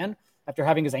limited again after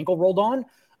having his ankle rolled on,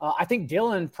 I think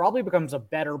Dillon probably becomes a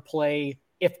better play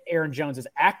if Aaron Jones is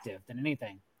active than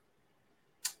anything.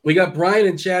 We got Brian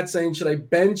in chat saying, should I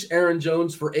bench Aaron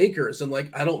Jones for Akers? And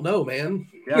like, I don't know, man.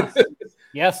 Yes.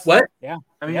 Yes. What? Yeah.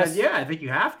 I mean, yes. Yeah, I think you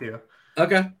have to.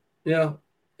 Okay. Yeah.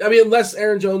 I mean, unless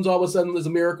Aaron Jones all of a sudden is a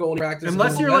miracle in practice.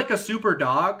 Unless you're like a super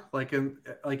dog,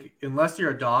 unless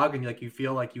you're a dog and like you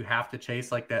feel like you have to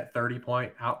chase like that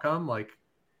 30-point outcome, like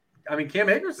I mean, Cam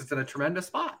Akers is in a tremendous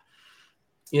spot.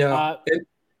 Yeah.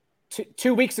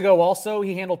 2 weeks ago, also,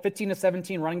 he handled 15 to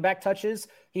 17 running back touches.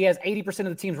 He has 80% of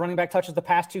the team's running back touches the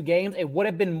past 2 games. It would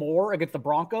have been more against the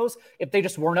Broncos if they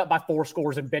just weren't up by 4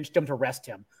 scores and benched him to rest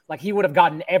him. Like, he would have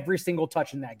gotten every single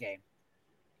touch in that game.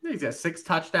 He's got 6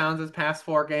 touchdowns his past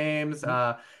 4 games.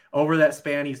 Over that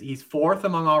span, he's 4th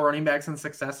among all running backs in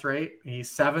success rate.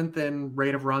 He's 7th in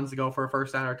rate of runs to go for a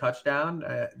first down or touchdown.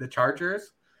 The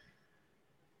Chargers.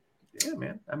 Yeah,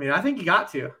 man. I mean, I think you got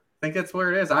to. I think that's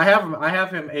where it is. I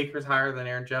have him Akers higher than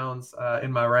Aaron Jones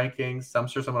in my rankings. I'm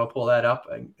sure someone will pull that up,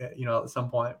 at some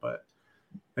point, but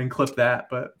and clip that.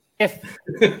 But if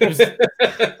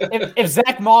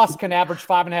Zach Moss can average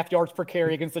 5.5 yards per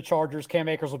carry against the Chargers, Cam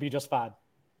Akers will be just fine.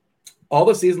 All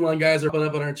the season long guys are putting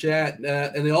up on our chat,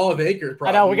 and they all have Akers.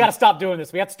 I know we got to stop doing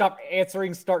this. We have to stop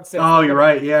answering start sets. Oh, you're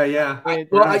right. Yeah.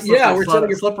 We're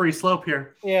setting a slippery slope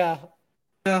here. Yeah.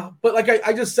 Yeah, but like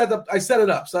I just set it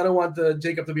up, so I don't want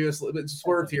Jacob to be a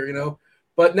swerved here,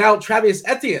 But now Travis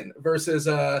Etienne versus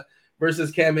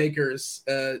Cam Akers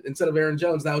instead of Aaron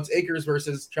Jones. Now it's Akers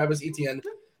versus Travis Etienne.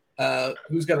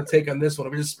 Who's got to take on this one?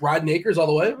 Are we just riding Akers all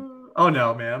the way? Oh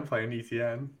no, man, I'm playing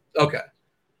Etienne. Okay.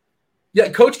 Yeah,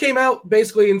 coach came out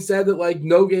basically and said that like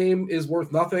no game is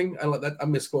worth nothing.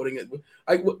 I'm misquoting it.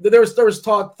 There was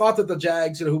thought that the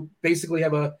Jags, who basically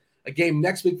have a game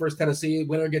next week versus Tennessee,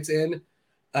 winner gets in.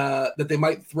 That they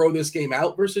might throw this game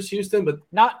out versus Houston, but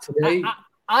not today.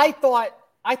 I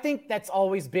think that's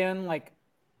always been like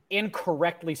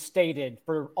incorrectly stated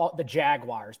for the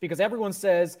Jaguars because everyone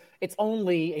says it's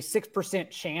only a 6%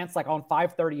 chance, like on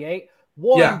 538.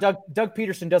 One, Doug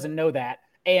Peterson doesn't know that,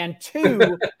 and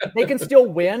 2, they can still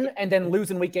win and then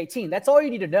lose in Week 18. That's all you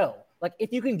need to know. Like,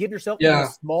 if you can give yourself a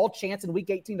small chance in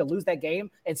Week 18 to lose that game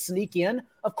and sneak in,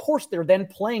 of course they're then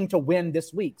playing to win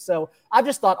this week. So I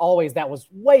just thought always that was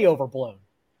way overblown.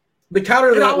 The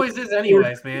counter to it that always is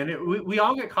anyways, man. We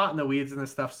all get caught in the weeds and this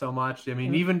stuff so much. I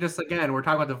mean, even just, again, we're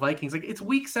talking about the Vikings. Like, it's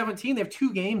Week 17. They have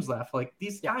 2 games left. Like,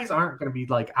 these guys aren't going to be,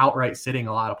 like, outright sitting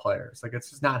a lot of players. Like, it's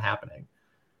just not happening.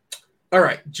 All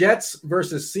right, Jets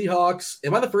versus Seahawks.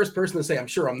 Am I the first person to say I'm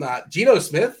sure I'm not? Geno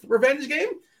Smith revenge game?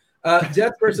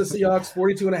 Jets versus Seahawks,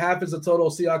 42.5 is the total.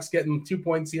 Seahawks getting 2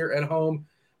 points here at home.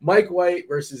 Mike White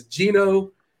versus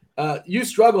Geno. You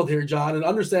struggled here, John, and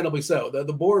understandably so.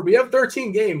 The board, we have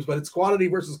 13 games, but it's quantity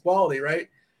versus quality, right?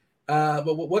 But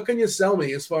what can you sell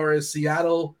me as far as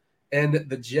Seattle and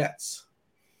the Jets?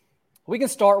 We can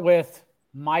start with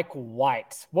Mike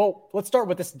White. Well, let's start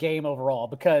with this game overall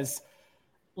because,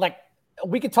 like,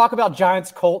 we could talk about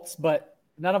Giants-Colts, but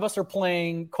none of us are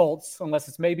playing Colts unless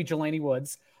it's maybe Jelani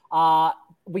Woods.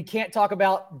 We can't talk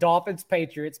about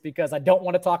Dolphins-Patriots because I don't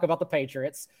want to talk about the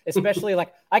Patriots, especially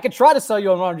like I could try to sell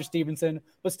you on Ramondre Stevenson,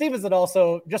 but Stevenson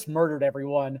also just murdered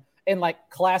everyone in like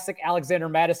classic Alexander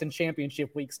Madison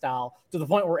championship week style to the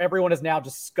point where everyone is now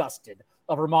disgusted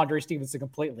of Ramondre Stevenson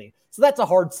completely. So that's a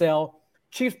hard sell.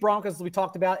 Chiefs-Broncos, as we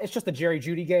talked about, it's just a Jerry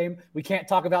Jeudy game. We can't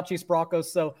talk about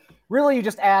Chiefs-Broncos. So really you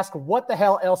just ask what the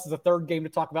hell else is a third game to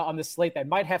talk about on this slate that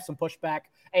might have some pushback.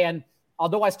 And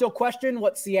although I still question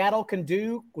what Seattle can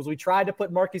do, because we tried to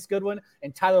put Marquise Goodwin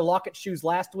in Tyler Lockett's shoes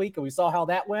last week, and we saw how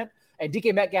that went. And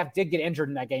DK Metcalf did get injured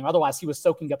in that game. Otherwise, he was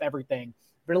soaking up everything.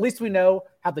 But at least we know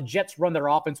how the Jets run their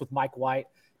offense with Mike White,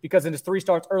 because in his 3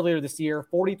 starts earlier this year,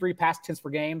 43 pass attempts per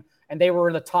game, and they were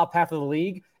in the top half of the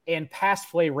league in pass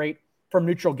play rate from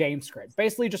neutral game script,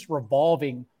 basically just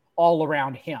revolving all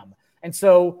around him. And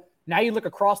so now you look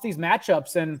across these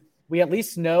matchups, and we at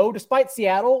least know, despite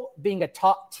Seattle being a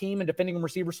top team in defending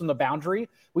receivers from the boundary,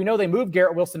 we know they moved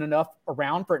Garrett Wilson enough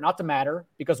around for it not to matter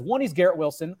because 1, he's Garrett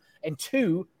Wilson, and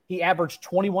 2, he averaged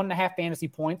 21.5 fantasy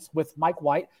points with Mike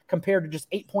White compared to just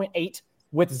 8.8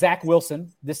 with Zach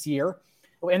Wilson this year.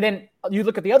 And then you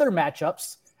look at the other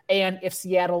matchups, and if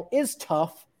Seattle is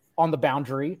tough on the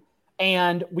boundary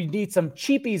and we need some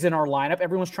cheapies in our lineup,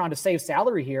 everyone's trying to save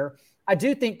salary here, I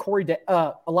do think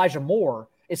Elijah Moore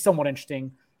is somewhat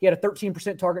interesting. He had a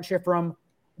 13% target share from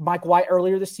Mike White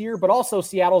earlier this year, but also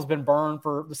Seattle's been burned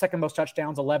for the second most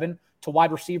touchdowns, 11 to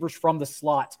wide receivers from the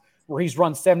slot, where he's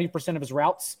run 70% of his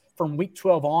routes from week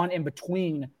 12 on in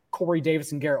between Corey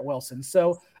Davis and Garrett Wilson.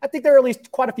 So I think there are at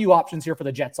least quite a few options here for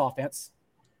the Jets offense.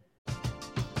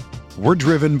 We're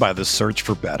driven by the search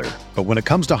for better. But when it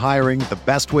comes to hiring, the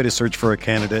best way to search for a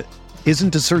candidate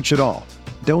isn't to search at all.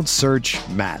 Don't search,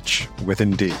 match with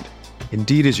Indeed.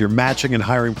 Indeed is your matching and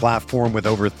hiring platform with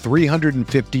over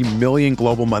 350 million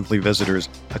global monthly visitors,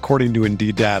 according to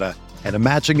Indeed data, and a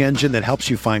matching engine that helps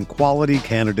you find quality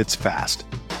candidates fast.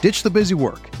 Ditch the busy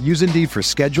work. Use Indeed for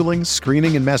scheduling,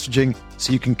 screening, and messaging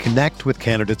so you can connect with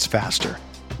candidates faster.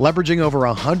 Leveraging over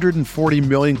 140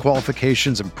 million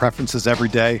qualifications and preferences every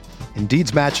day,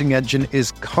 Indeed's matching engine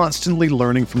is constantly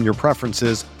learning from your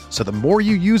preferences, so the more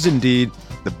you use Indeed,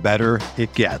 the better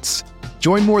it gets.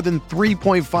 Join more than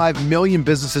 3.5 million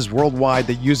businesses worldwide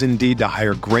that use Indeed to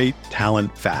hire great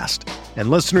talent fast. And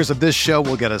listeners of this show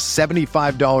will get a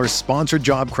 $75 sponsored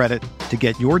job credit to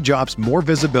get your jobs more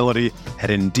visibility at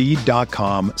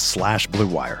Indeed.com/Blue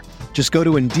Wire. Just go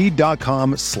to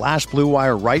Indeed.com/Blue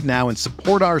Wire right now and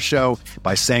support our show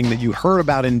by saying that you heard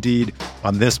about Indeed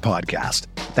on this podcast.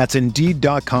 That's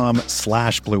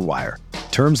Indeed.com/Blue Wire.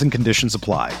 Terms and conditions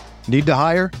apply. Need to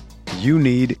hire? You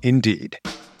need Indeed.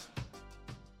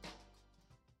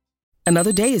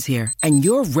 Another day is here, and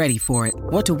you're ready for it.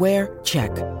 What to wear?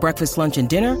 Check. Breakfast, lunch, and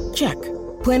dinner? Check.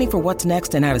 Planning for what's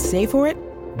next and how to save for it?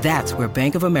 That's where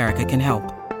Bank of America can help.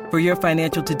 For your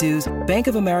financial to-dos, Bank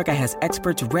of America has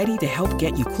experts ready to help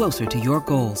get you closer to your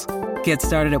goals. Get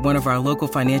started at one of our local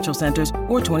financial centers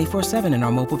or 24/7 in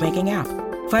our mobile banking app.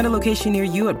 Find a location near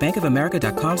you at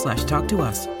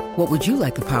bankofamerica.com/talktous. What would you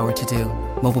like the power to do?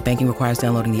 Mobile banking requires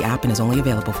downloading the app and is only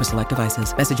available for select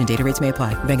devices. Message and data rates may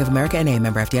apply. Bank of America NA,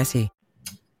 member FDIC.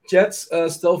 Jets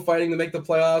still fighting to make the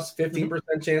playoffs,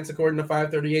 15% chance according to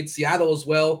 538. Seattle as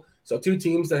well. So two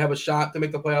teams that have a shot to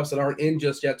make the playoffs that aren't in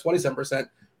just yet, 27%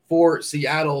 for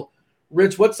Seattle.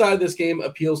 Rich, what side of this game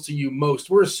appeals to you most?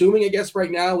 We're assuming, I guess,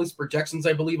 right now, at least projections,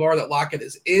 I believe, are that Lockett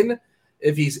is in.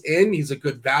 If he's in, he's a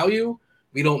good value.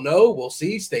 We don't know. We'll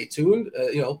see. Stay tuned.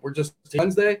 We're just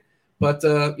Wednesday. But,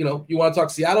 you want to talk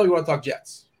Seattle or you want to talk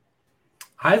Jets?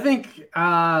 I think,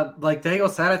 like Dago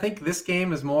said, I think this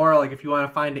game is more like if you want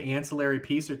to find an ancillary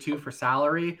piece or two for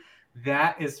salary,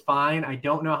 that is fine. I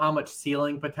don't know how much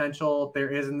ceiling potential there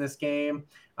is in this game.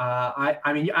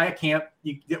 I can't.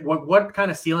 What kind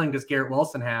of ceiling does Garrett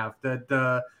Wilson have?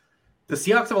 The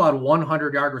Seahawks have allowed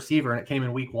 100-yard receiver, and it came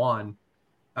in week 1.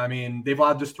 I mean, they've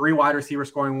allowed just 3 wide receiver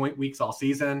scoring weeks all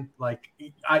season.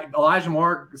 Elijah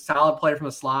Moore, solid player from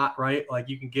the slot, right? Like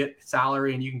you can get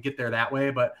salary and you can get there that way,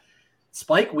 but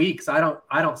spike weeks, I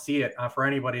don't see it for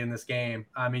anybody in this game.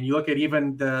 I mean, you look at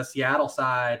even the Seattle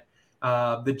side,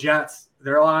 the Jets,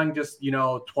 they're allowing just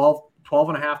 12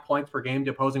 and a half points per game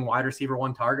to opposing wide receiver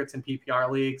 1 targets in PPR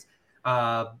leagues.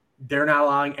 They're not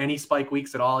allowing any spike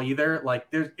weeks at all either. Like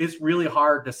it's really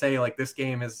hard to say like this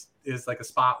game is like a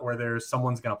spot where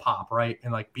someone's going to pop, right?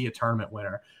 And like be a tournament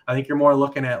winner. I think you're more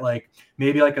looking at like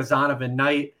maybe like a Zonovan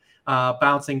Knight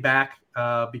bouncing back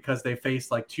because they faced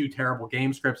like 2 terrible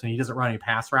game scripts and he doesn't run any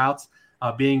pass routes,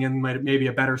 being in maybe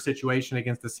a better situation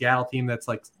against the Seattle team that's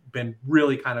like been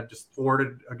really kind of just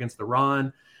thwarted against the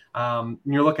run.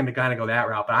 You're looking to kind of go that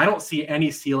route, but I don't see any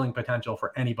ceiling potential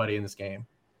for anybody in this game.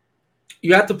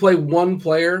 You have to play one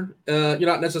player. You're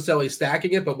not necessarily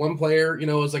stacking it, but one player,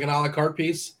 is like an a la carte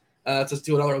piece to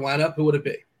do another lineup. Who would it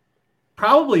be?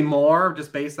 Probably more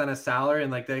just based on his salary.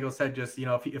 And like Dago said, just,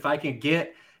 if I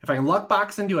can luck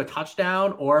box into a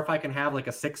touchdown or if I can have like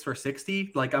a 6 for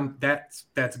 60, like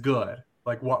that's good.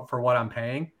 Like what I'm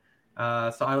paying.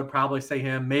 So I would probably say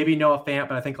him, maybe Noah Fant,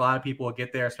 but I think a lot of people will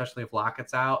get there, especially if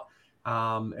Lockett's out.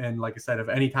 And like I said, if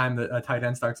any time that a tight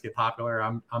end starts to get popular,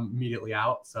 I'm immediately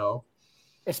out. So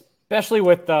especially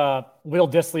with Will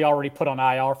Dissly already put on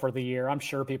IR for the year, I'm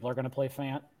sure people are going to play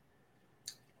Fant.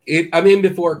 I'm in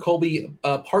before Colby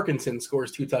Parkinson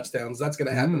scores 2 touchdowns. That's going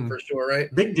to happen for sure,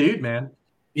 right? Big dude, man.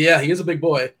 Yeah, he is a big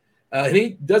boy. And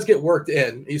he does get worked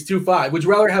in. He's 2'5". Would you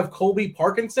rather have Colby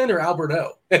Parkinson or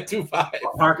Alberto at 2'5"?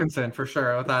 Parkinson, for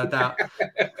sure, without a doubt.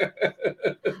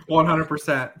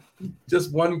 100%.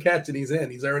 Just one catch and he's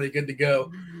in. He's already good to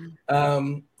go.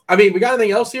 We got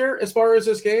anything else here as far as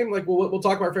this game? Like we'll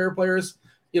talk about our favorite players,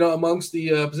 amongst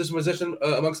the position,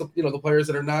 amongst the players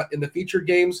that are not in the featured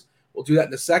games. We'll do that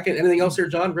in a second. Anything else here,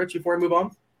 John, Rich, before we move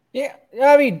on? Yeah.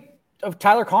 I mean,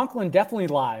 Tyler Conklin definitely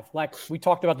live. Like we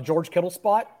talked about the George Kittle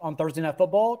spot on Thursday Night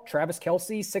Football. Travis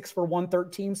Kelce, 6 for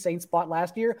 113, same spot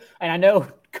last year. And I know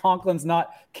Conklin's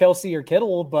not Kelce or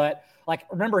Kittle, but like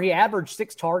remember he averaged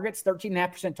 6 targets,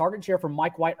 13.5% target share from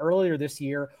Mike White earlier this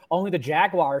year. Only the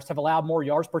Jaguars have allowed more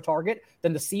yards per target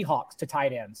than the Seahawks to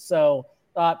tight ends. So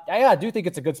I do think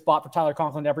it's a good spot for Tyler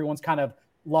Conklin. Everyone's kind of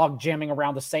log jamming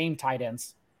around the same tight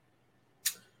ends.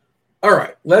 All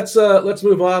right, let's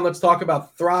move on. Let's talk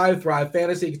about Thrive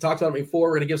Fantasy. You talked about it before.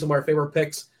 We're going to give some of our favorite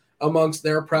picks amongst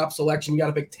their prop selection. You got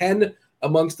to pick 10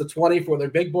 amongst the 20 for their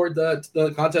big board,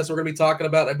 the contest we're going to be talking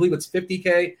about. I believe it's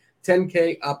 $50K,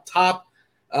 $10K up top.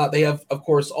 They have, of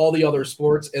course, all the other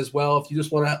sports as well. If you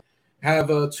just want to have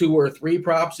 2 or 3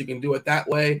 props, you can do it that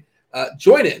way.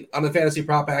 Join in on the fantasy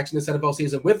prop action this NFL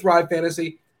season with Thrive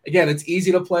Fantasy. Again, it's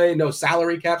easy to play, no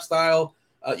salary cap style.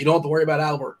 You don't have to worry about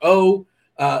Albert O.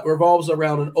 Revolves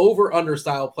around an over-under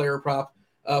style player prop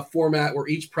format where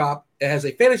each prop has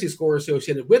a fantasy score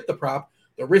associated with the prop.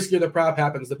 The riskier the prop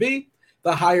happens to be,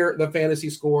 the higher the fantasy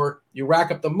score. You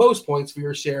rack up the most points for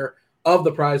your share of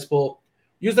the prize pool.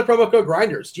 Use the promo code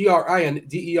GRINDERS,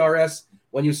 GRINDERS,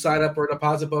 when you sign up for a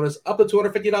deposit bonus up to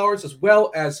 $250, as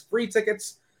well as free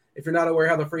tickets. If you're not aware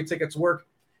how the free tickets work,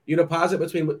 you deposit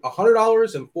between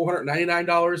 $100 and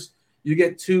 $499. You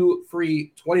get 2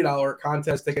 free $20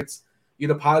 contest tickets. You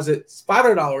deposit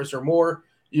 $500 or more,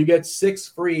 you get 6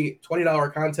 free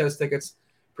 $20 contest tickets.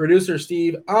 Producer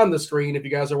Steve on the screen. If you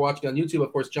guys are watching on YouTube,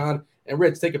 of course, John and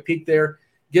Rich, take a peek there.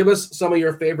 Give us some of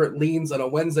your favorite leans on a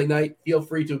Wednesday night. Feel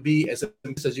free to be as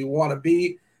you want to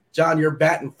be. John, you're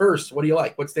batting first. What do you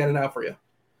like? What's standing out for you?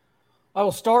 I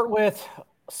will start with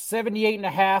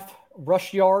 78.5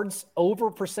 rush yards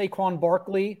over for Saquon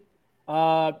Barkley.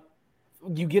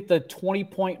 You get the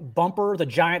 20-point bumper. The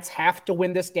Giants have to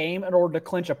win this game in order to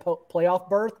clinch a playoff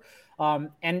berth.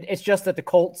 And it's just that the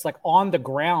Colts, like on the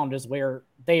ground, is where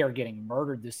they are getting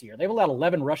murdered this year. They've allowed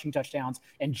 11 rushing touchdowns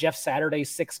in Jeff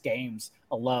Saturday's 6 games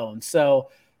alone. So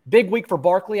big week for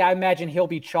Barkley. I imagine he'll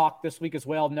be chalked this week as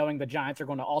well, knowing the Giants are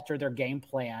going to alter their game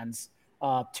plans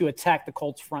to attack the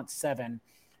Colts front 7.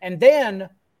 And then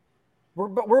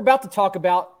we're about to talk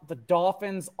about the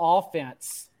Dolphins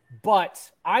offense, but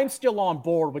I'm still on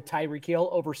board with Tyreek Hill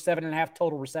over 7.5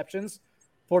 total receptions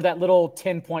for that little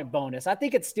 10-point bonus. I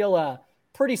think it's still a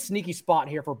pretty sneaky spot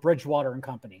here for Bridgewater and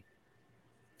company.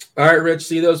 All right, Rich,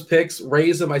 see those picks,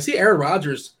 raise them. I see Aaron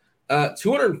Rodgers,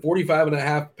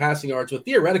 245.5 passing yards, which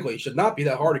theoretically should not be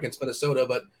that hard against Minnesota,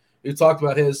 but we talked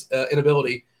about his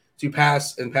inability to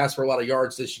pass for a lot of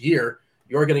yards this year.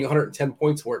 You're getting 110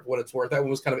 points for it, what it's worth. That one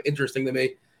was kind of interesting to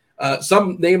me.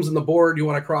 Some names on the board you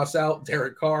want to cross out.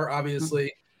 Derek Carr,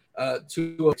 obviously,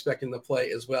 expecting to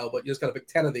play as well, but you just got to pick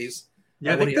 10 of these.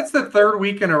 Yeah, I think that's the 3rd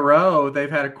week in a row they've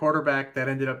had a quarterback that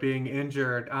ended up being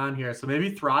injured on here. So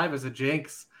maybe Thrive as a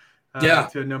jinx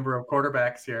to a number of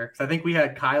quarterbacks here. Because I think we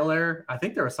had Kyler. I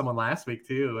think there was someone last week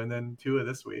too, and then Tua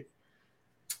this week.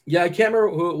 Yeah, I can't remember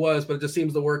who it was, but it just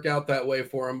seems to work out that way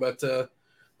for him. But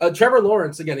Trevor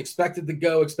Lawrence, again, expected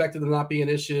to not be an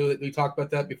issue. We talked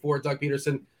about that before. Doug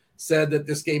Peterson said that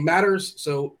this game matters,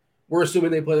 so we're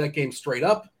assuming they play that game straight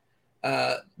up.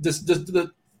 Does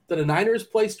the Niners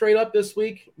play straight up this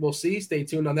week? We'll see. Stay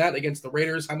tuned on that against the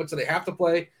Raiders. How much do they have to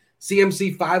play?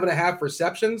 CMC 5.5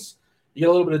 receptions. You get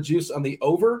a little bit of juice on the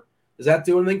over. Does that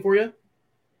do anything for you?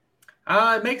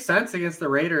 It makes sense against the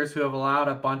Raiders, who have allowed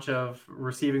a bunch of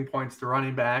receiving points to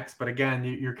running backs. But again,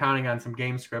 you're counting on some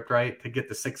game script, right, to get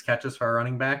the 6 catches for a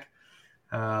running back.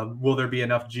 Will there be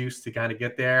enough juice to kind of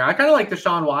get there? I kind of like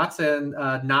Deshaun Watson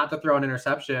not to throw an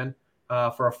interception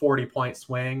for a 40-point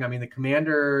swing. I mean, the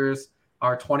Commanders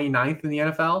are 29th in the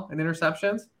NFL in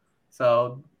interceptions.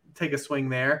 So take a swing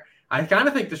there. I kind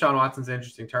of think Deshaun Watson's an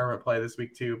interesting tournament play this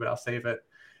week too, but I'll save it.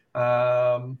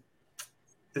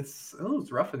 It's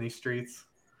rough in these streets.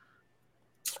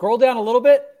 Scroll down a little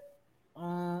bit.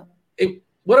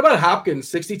 What about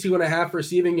Hopkins? 62.5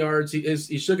 receiving yards.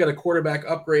 He should get a quarterback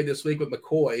upgrade this week with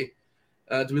McCoy.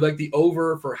 Do we like the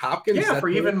over for Hopkins? Yeah, for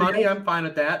even money, I'm fine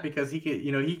with that because he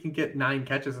can get 9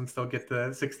 catches and still get the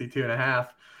 62.5.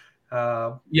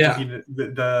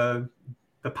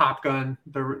 The pop gun,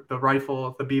 the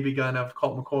rifle, the BB gun of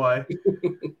Colt McCoy.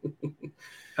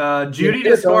 Judy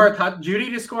to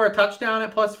score a touchdown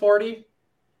at plus 40.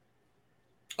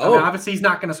 I mean, obviously he's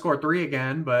not going to score 3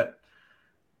 again, but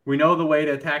we know the way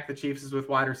to attack the Chiefs is with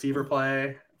wide receiver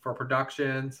play for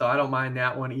production, so I don't mind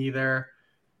that one either.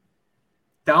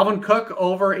 Dalvin Cook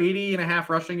over 80.5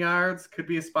 rushing yards could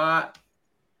be a spot.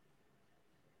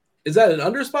 Is that an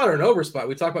under spot or an over spot?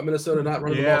 We talked about Minnesota not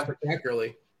running the ball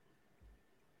spectacularly.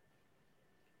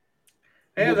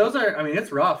 Yeah, those are. I mean,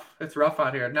 it's rough. It's rough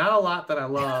out here. Not a lot that I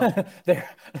love.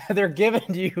 They're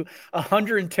giving you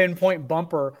 110-point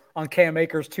bumper on Cam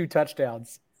Akers 2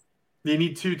 touchdowns. You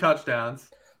need 2 touchdowns,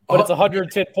 but it's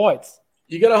 110 points.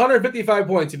 You get 155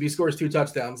 points if he scores 2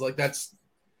 touchdowns. Like that's,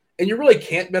 and you really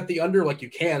can't bet the under. Like you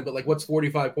can, but like what's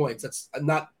 45 points? That's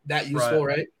not that useful,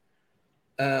 right?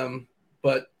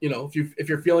 But you know, if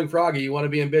you're feeling froggy, you want to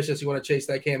be ambitious, you want to chase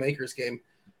that Cam Akers game.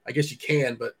 I guess you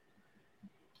can, but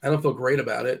I don't feel great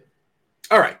about it.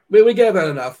 All right, we gave that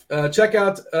enough. Check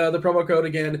out the promo code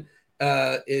again.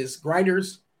 Is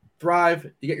Grinders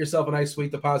Thrive. You get yourself a nice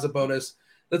sweet deposit bonus.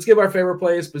 Let's give our favorite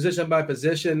plays position by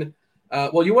position.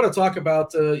 Well, you want to talk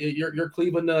about your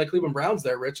Cleveland Browns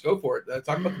there, Rich? Go for it.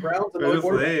 Talk about the Browns.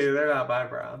 They're not my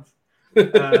Browns.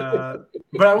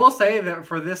 But I will say that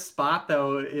for this spot,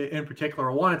 though, in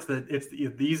particular, one, it's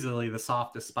easily the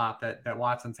softest spot that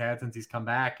Watson's had since he's come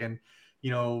back, and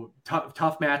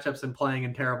tough matchups and playing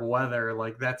in terrible weather,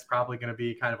 like that's probably going to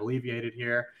be kind of alleviated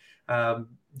here.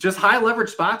 Just high leverage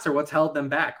spots are what's held them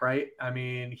back, right? I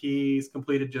mean, he's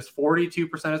completed just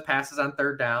 42% of his passes on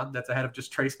third down. That's ahead of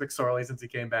just Trace McSorley since he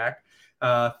came back.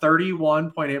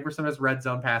 31.8% of his red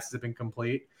zone passes have been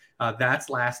complete. That's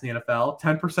last in the NFL.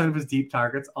 10% of his deep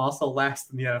targets, also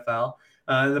last in the NFL.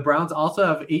 The Browns also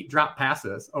have 8 drop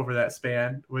passes over that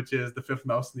span, which is the 5th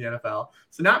most in the NFL.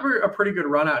 So not a pretty good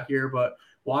run out here, but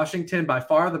Washington, by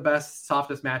far the best,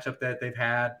 softest matchup that they've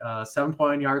had.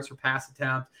 7.1 yards per pass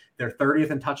attempt. They're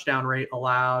 30th in touchdown rate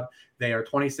allowed. They are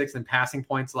 26th in passing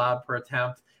points allowed per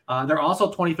attempt. They're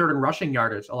also 23rd in rushing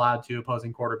yardage allowed to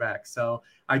opposing quarterbacks. So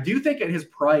I do think at his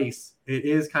price, it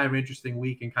is kind of an interesting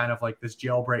week and kind of like this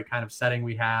jailbreak kind of setting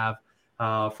we have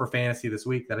for fantasy this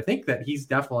week, that I think that he's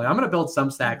definitely – I'm going to build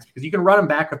some stacks because you can run him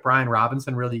back with Brian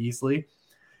Robinson really easily.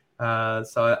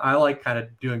 So I like kind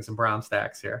of doing some Brown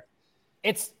stacks here.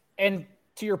 And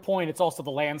to your point, it's also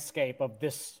the landscape of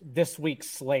this week's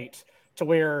slate to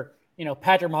where,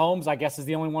 Patrick Mahomes, I guess, is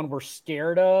the only one we're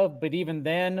scared of. But even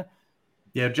then –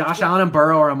 yeah, Josh Allen and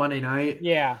Burrow are on Monday night.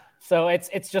 Yeah. So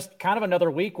it's just kind of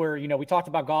another week where, we talked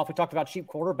about golf. We talked about cheap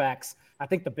quarterbacks. I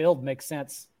think the build makes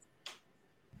sense.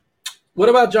 What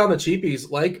about John, the cheapies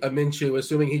like a Minshew,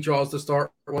 assuming he draws the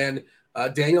start, and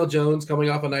Daniel Jones coming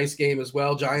off a nice game as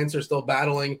well. Giants are still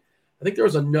battling. I think there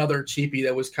was another cheapie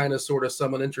that was kind of sort of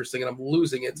someone interesting, and I'm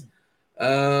losing it.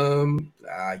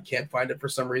 I can't find it for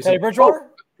some reason. Hey, Bridgewater?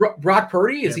 Brock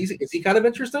Purdy, is he kind of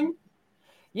interesting?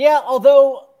 Yeah,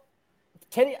 although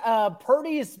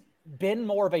Purdy's been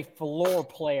more of a floor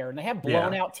player, and they have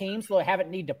blown out teams, so they haven't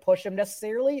need to push him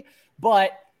necessarily.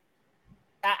 But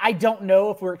I don't know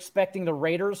if we're expecting the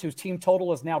Raiders, whose team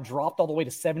total is now dropped all the way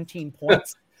to 17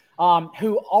 points,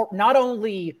 who are not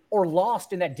only or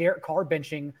lost in that Derek Carr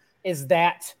benching, is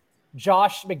that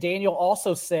Josh McDaniel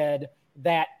also said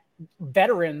that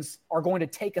veterans are going to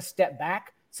take a step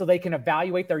back so they can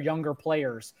evaluate their younger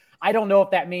players. I don't know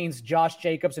if that means Josh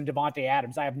Jacobs and Devontae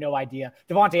Adams. I have no idea.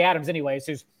 Devontae Adams, anyways,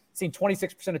 who's seen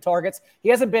 26% of targets. He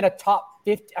hasn't been a top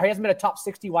 50. He hasn't been a top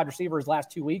 60 wide receiver his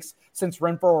last 2 weeks since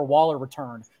Renfrow or Waller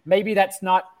returned. Maybe that's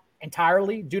not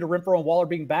entirely due to Renfrow and Waller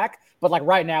being back, but like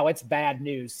right now, it's bad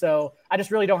news. So I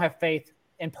just really don't have faith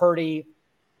in Purdy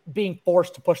being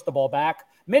forced to push the ball back.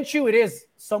 Minshew, it is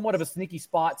somewhat of a sneaky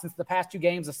spot since the past 2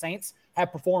 games the Saints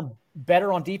have performed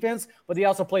better on defense, but they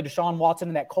also played Deshaun Watson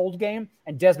in that cold game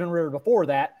and Desmond Ridder before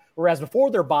that. Whereas before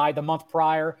their bye, the month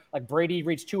prior, like Brady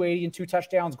reached 280 and 2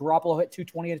 touchdowns, Garoppolo hit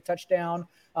 220 and a touchdown.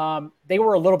 They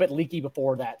were a little bit leaky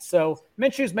before that. So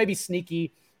Minshew's maybe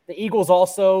sneaky. The Eagles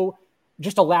also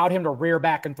just allowed him to rear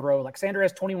back and throw. Like Sanders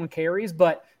has 21 carries,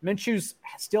 but Minshew's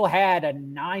still had a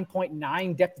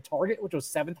 9.9 depth of target, which was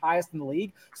 7th highest in the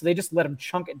league. So they just let him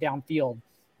chunk it downfield.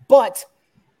 But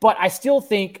I still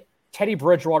think Teddy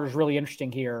Bridgewater is really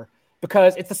interesting here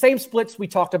because it's the same splits we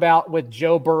talked about with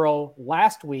Joe Burrow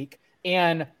last week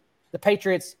and the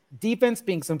Patriots defense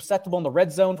being susceptible in the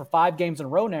red zone for 5 games in a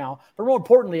row now. But more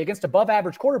importantly, against above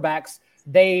average quarterbacks,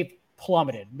 they've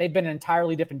plummeted. They've been an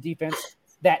entirely different defense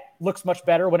that looks much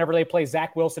better whenever they play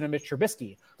Zach Wilson and Mitch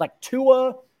Trubisky. Like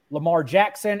Tua, Lamar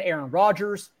Jackson, Aaron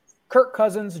Rodgers, Kirk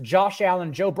Cousins, Josh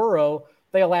Allen, Joe Burrow,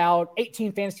 they allowed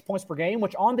 18 fantasy points per game,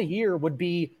 which on the year would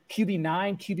be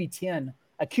QB9, QB10,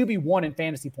 a QB1 in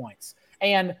fantasy points.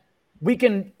 And we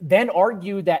can then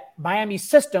argue that Miami's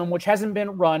system, which hasn't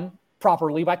been run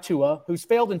properly by Tua, who's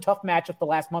failed in tough matchups the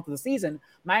last month of the season,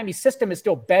 Miami's system is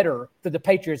still better than the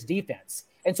Patriots' defense.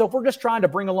 And so if we're just trying to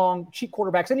bring along cheap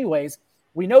quarterbacks anyways,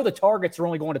 we know the targets are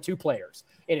only going to 2 players.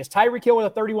 It is Tyreek Hill with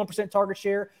a 31% target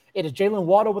share. It is Jalen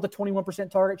Waddle with a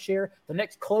 21% target share. The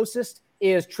next closest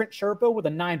is Trent Sherpa with a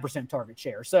 9% target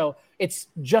share. So it's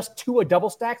just Tua double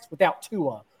stacks without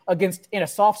Tua against, in a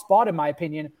soft spot, in my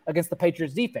opinion, against the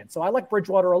Patriots defense. So I like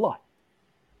Bridgewater a lot.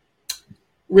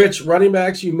 Rich, running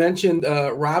backs, you mentioned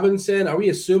Robinson. Are we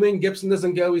assuming Gibson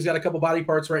doesn't go? He's got a couple body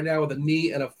parts right now with a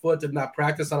knee and a foot. Did not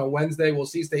practice on a Wednesday. We'll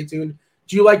see. Stay tuned.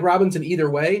 Do you like Robinson either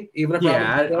way? Even if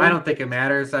I don't think it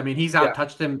matters. I mean, he's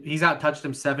out-touched him. He's out-touched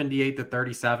him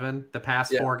 78-37 the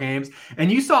past 4 games.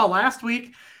 And you saw last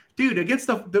week, dude, against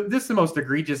this is the most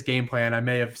egregious game plan I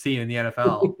may have seen in the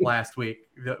NFL last week,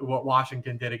 what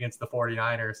Washington did against the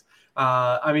 49ers.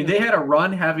 I mean, they had a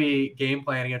run-heavy game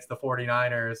plan against the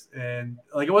 49ers. And,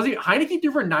 like, it wasn't – Heineke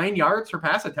threw for 9 yards per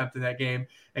pass attempt in that game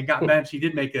and got benched. He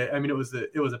did make it – I mean, it was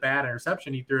a bad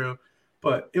interception he threw.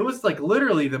 But it was like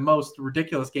literally the most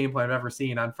ridiculous game plan I've ever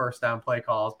seen on first down play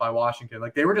calls by Washington.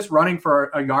 Like they were just running for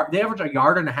a yard. They averaged a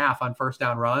yard and a half on first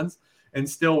down runs, and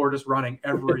still were just running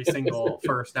every single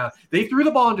first down. They threw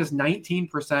the ball in just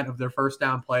 19% of their first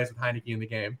down plays with Heineke in the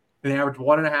game. And they averaged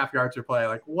 1.5 yards per play.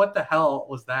 Like, what the hell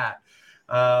was that?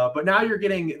 But now you were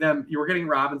getting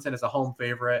Robinson as a home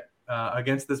favorite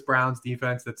against this Browns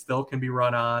defense that still can be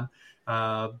run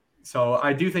on. So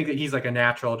I do think that he's like a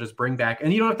natural just bring back.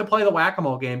 And you don't have to play the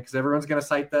whack-a-mole game because everyone's going to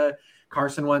cite the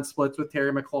Carson Wentz splits with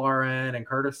Terry McLaurin and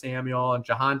Curtis Samuel and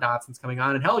Jahan Dotson's coming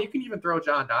on. And hell, you can even throw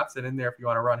Jahan Dotson in there if you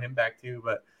want to run him back too.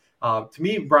 But to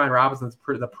me, Brian Robinson's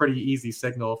the pretty easy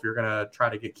signal if you're going to try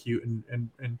to get cute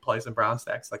and play some Brown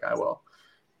stacks like I will.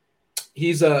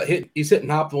 He's hitting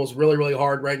optimals really, really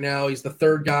hard right now. He's the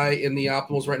third guy in the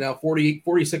optimals right now,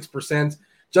 46%,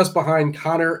 just behind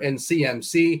Connor and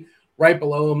CMC. Right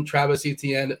below him, Travis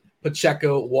Etienne,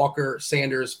 Pacheco, Walker,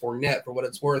 Sanders, Fournette, for what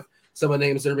it's worth. Some of the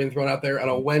names that are being thrown out there on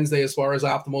a Wednesday as far as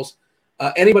optimals.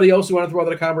 Anybody else you want to throw out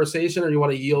of the conversation, or you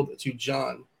want to yield to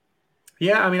John?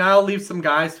 Yeah, I mean, I'll leave some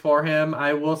guys for him.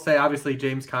 I will say, obviously,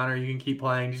 James Conner, you can keep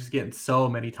playing. He's just getting so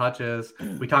many touches.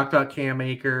 We talked about Cam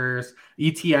Akers.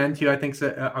 ETN, too, I think is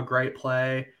a great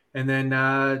play. And then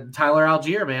Tyler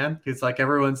Algier, man. It's like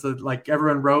everyone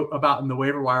wrote about in the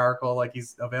waiver wire article, like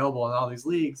he's available in all these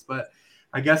leagues. But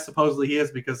I guess supposedly he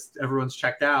is because everyone's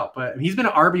checked out. But he's been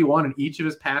an RB1 in each of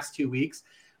his past 2 weeks.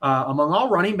 Among all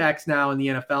running backs now in the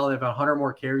NFL, they have 100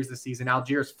 more carries this season.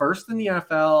 Algier is first in the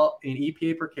NFL in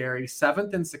EPA per carry,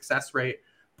 7th in success rate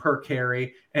per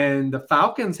carry. And the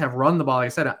Falcons have run the ball, like I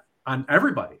said, on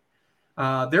everybody.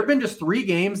 There have been just 3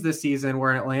 games this season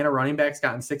where an Atlanta running back's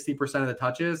gotten 60% of the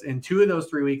touches, and 2 of those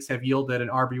 3 weeks have yielded an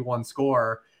RB1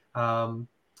 score.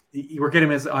 We're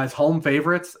getting him as home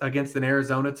favorites against an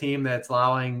Arizona team that's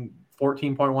allowing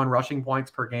 14.1 rushing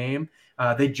points per game.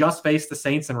 They just faced the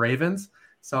Saints and Ravens.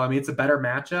 So, I mean, it's a better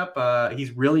matchup.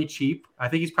 He's really cheap. I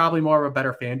think he's probably more of a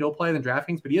better FanDuel play than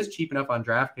DraftKings, but he is cheap enough on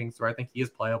DraftKings where I think he is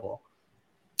playable.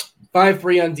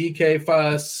 5-3 on DK,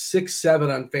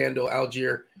 6-7 on FanDuel,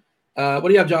 Algier. What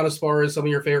do you have, John, as far as some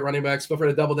of your favorite running backs? Feel free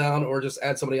to double down or just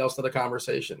add somebody else to the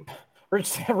conversation. Rich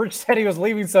said he was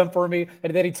leaving some for me,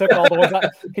 and then he took all the ones.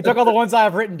 He took all the ones I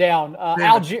have written down.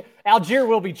 Algier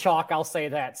will be chalk. I'll say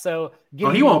that. So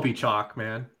he won't be chalk,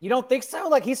 man. You don't think so?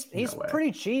 Like he's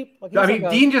pretty cheap. Like, I mean,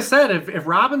 Dean just said if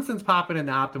Robinson's popping in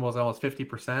the optimals, almost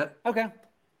 50%. Okay.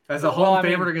 As a home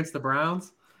favorite against the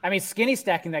Browns. I mean, skinny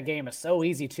stacking that game is so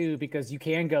easy, too, because you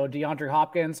can go DeAndre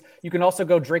Hopkins. You can also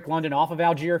go Drake London off of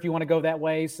Algier if you want to go that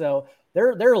way. So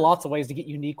there are lots of ways to get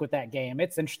unique with that game.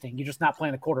 It's interesting. You're just not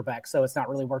playing the quarterback, so it's not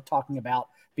really worth talking about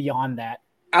beyond that.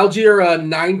 Algier,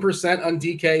 9% on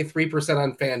DK, 3%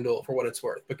 on FanDuel for what it's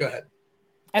worth. But go ahead.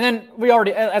 And then we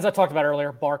already, as I talked about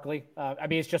earlier, Barkley. I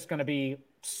mean, it's just going to be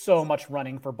so much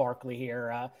running for Barkley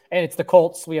here. And it's the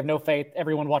Colts. We have no faith.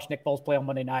 Everyone watched Nick Foles play on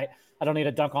Monday night. I don't need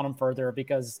to dunk on him further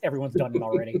because everyone's done it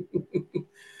already.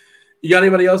 You got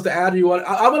anybody else to add? Or you want?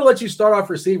 I'm going to let you start off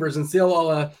receivers and steal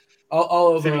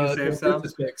all of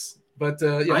the picks. But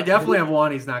yeah, I definitely have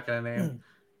one he's not going to name.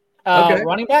 Okay.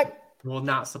 Running back? Will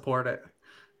not support it.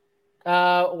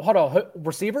 Hold on.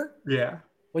 Receiver? Yeah.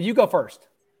 Well, you go first.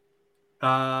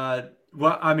 Well,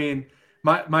 I mean,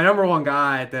 my number one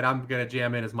guy that I'm going to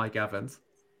jam in is Mike Evans.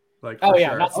 Like,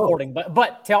 sure. Not supporting,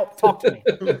 but talk to me.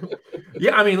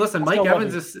 Yeah, I mean, listen, Mike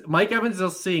Evans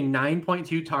is seeing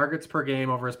 9.2 targets per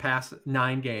game over his past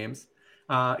 9 games.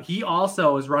 He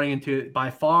also is running into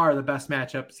by far the best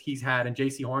matchups he's had, and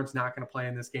J.C. Horn's not going to play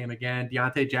in this game again.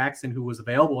 Deontay Jackson, who was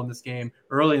available in this game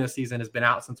early in the season, has been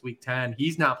out since week 10.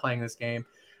 He's not playing this game.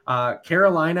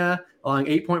 Carolina allowing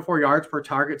 8.4 yards per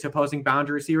target to opposing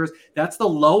boundary receivers. That's the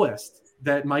lowest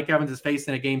that Mike Evans has faced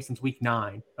in a game since week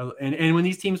 9. And when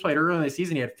these teams played earlier in the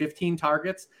season, he had 15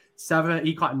 targets, 7.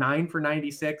 He caught 9 for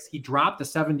 96. He dropped a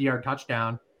 70-yard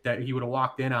touchdown that he would have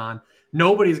walked in on.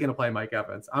 Nobody's going to play Mike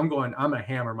Evans. I'm going to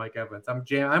hammer Mike Evans. I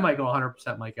might go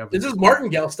 100% Mike Evans. This is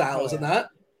Martingale style, isn't that?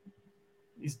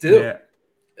 He's due. Yeah.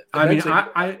 I mean,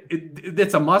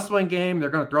 it's a must-win game. They're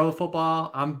going to throw the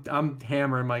football. I'm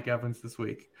hammering Mike Evans this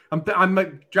week. I'm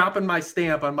dropping my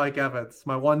stamp on Mike Evans.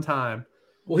 My one time.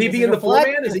 Will he be in the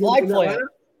four-man? Is he in the line?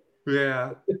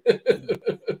 Yeah.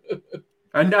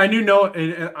 And I knew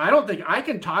I don't think I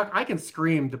can talk. I can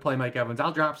scream to play Mike Evans.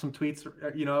 I'll drop some tweets,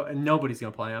 and nobody's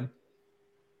going to play him.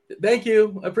 Thank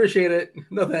you. I appreciate it.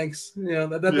 No, thanks.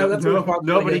 That's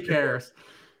nobody cares.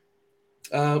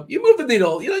 You move the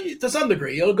needle, to some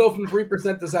degree. It'll go from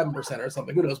 3% to 7% or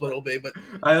something. Who knows what it'll be? But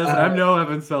I'm no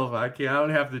Evan Silva. I don't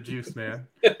have the juice, man.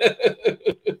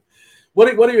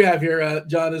 What do you have here,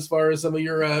 John, as far as some of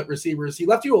your receivers? He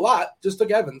left you a lot, just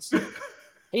took Evans.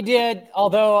 He did,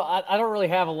 although I don't really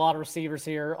have a lot of receivers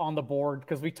here on the board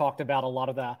because we talked about a lot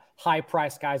of the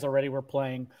high-priced guys already we're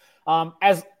playing.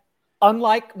 As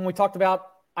unlike when we talked about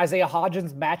Isaiah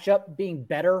Hodgins' matchup being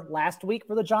better last week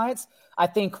for the Giants, I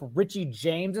think Richie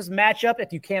James's matchup,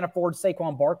 if you can't afford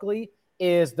Saquon Barkley,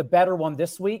 is the better one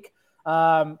this week.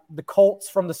 The Colts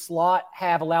from the slot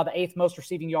have allowed the 8th most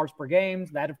receiving yards per game.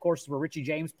 That, of course, is where Richie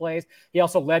James plays. He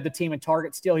also led the team in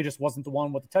targets still. He just wasn't the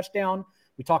one with the touchdown.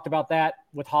 We talked about that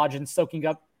with Hodgins soaking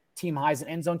up team highs in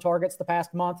end zone targets the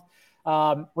past month.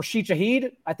 Rashid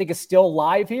Shaheed, I think, is still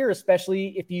live here,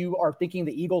 especially if you are thinking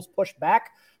the Eagles push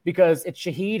back, because it's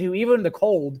Shaheed who, even in the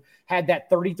cold, had that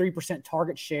 33%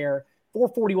 target share,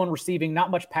 441 receiving,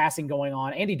 not much passing going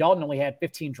on. Andy Dalton only had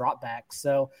 15 dropbacks,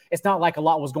 so it's not like a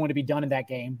lot was going to be done in that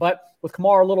game. But with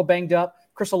Kamara a little banged up,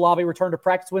 Chris Olave returned to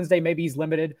practice Wednesday. Maybe he's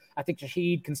limited. I think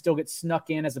Shaheed can still get snuck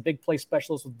in as a big play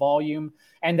specialist with volume.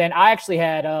 And then I actually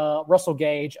had Russell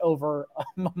Gage over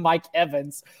Mike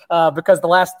Evans because the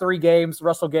last 3 games,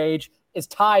 Russell Gage is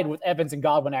tied with Evans and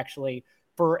Godwin actually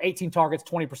for 18 targets,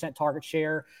 20% target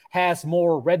share, has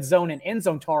more red zone and end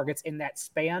zone targets in that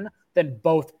span than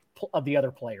both of the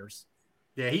other players.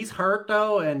 Yeah, he's hurt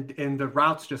though, and the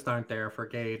routes just aren't there for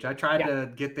Gage. I tried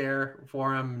to get there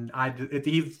for him.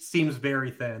 He seems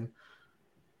very thin.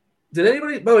 Did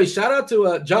anybody? By the way, shout out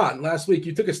to John. Last week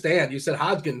you took a stand. You said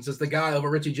Hodgins is the guy over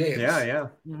Richie James. Yeah.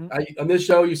 Mm-hmm. On this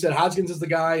show, you said Hodgins is the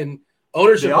guy, and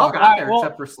ownership. They all got there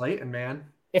except for Slayton, man.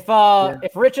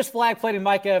 If Rich is flag planting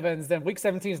Mike Evans, then week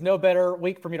 17 is no better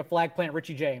week for me to flag plant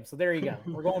Richie James. So there you go.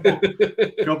 We're going back.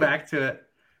 Go back to it.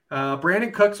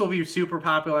 Brandon Cooks will be super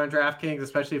popular on DraftKings,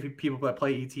 especially if people that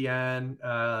play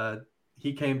ETN.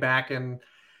 He came back and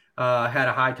had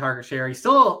a high target share. He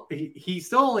still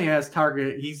only has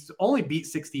target. He's only beat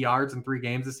 60 yards in 3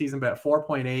 games this season, but at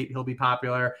 4.8, he'll be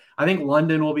popular. I think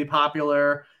London will be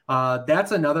popular.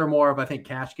 That's another more of, I think,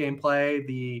 cash game play.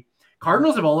 The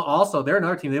Cardinals have also, they're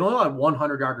another team. They've only had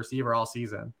 100-yard receiver all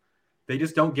season. They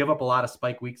just don't give up a lot of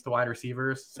spike weeks to wide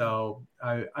receivers. So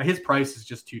his price is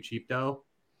just too cheap, though.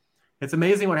 It's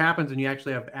amazing what happens when you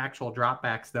actually have actual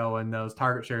dropbacks, though, and those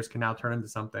target shares can now turn into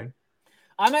something.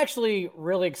 I'm actually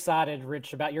really excited,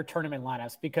 Rich, about your tournament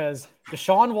lineups because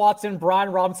Deshaun Watson,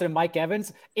 Brian Robinson, and Mike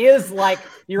Evans is like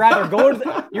you're either going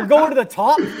to the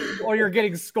top or you're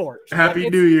getting scorched. Happy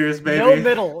New Year's, baby.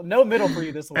 No middle for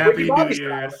you this week. Happy New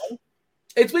Year's.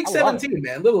 It's week 17,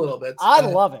 man. Little bit. I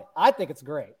love it. I think it's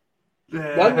great.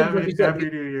 Yeah, happy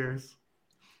New Year's.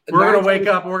 We're gonna wake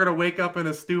up. We're gonna wake up in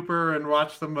a stupor and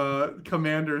watch some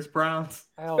Commanders Browns.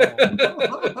 Hell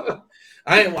yeah.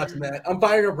 I ain't watching that. I'm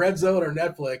firing up Red Zone or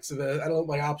Netflix. I don't know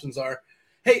what my options are.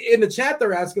 Hey, in the chat,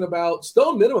 they're asking about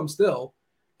stone minimum. Still,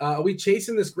 are we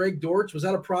chasing this Greg Dortch? Was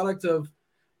that a product of?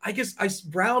 I guess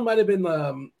Brown might have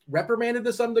been reprimanded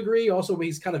to some degree. Also,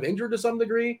 he's kind of injured to some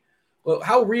degree. Well,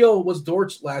 how real was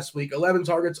Dortch last week? 11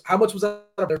 targets. How much was that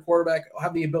of their quarterback?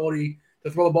 Have the ability to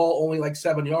throw the ball only like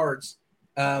 7 yards.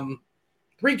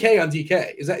 3K on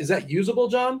DK. Is that usable,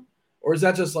 John? Or is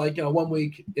that just like 1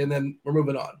 week and then we're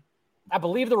moving on? I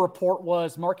believe the report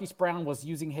was Marquise Brown was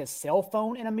using his cell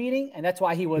phone in a meeting, and that's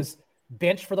why he was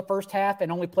benched for the first half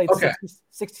and only played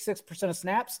 66% of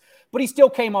snaps. But he still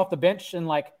came off the bench and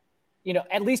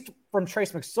at least from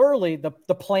Trace McSorley,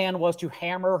 the plan was to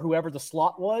hammer whoever the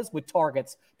slot was with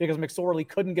targets because McSorley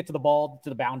couldn't get to the ball to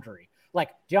the boundary.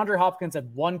 Like DeAndre Hopkins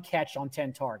had 1 catch on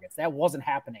 10 targets. That wasn't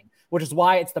happening, which is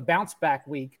why it's the bounce back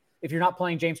week. If you're not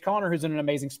playing James Conner, who's in an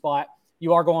amazing spot,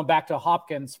 you are going back to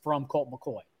Hopkins from Colt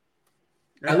McCoy.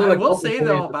 I will say,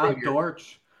 though, about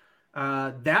Dortch,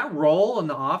 that role in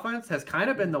the offense has kind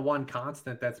of been the one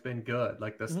constant that's been good.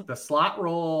 Like the slot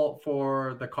role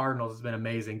for the Cardinals has been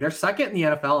amazing. They're second in the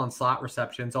NFL in slot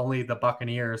receptions. Only the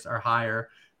Buccaneers are higher.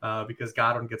 Because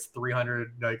Godwin gets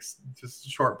 300 just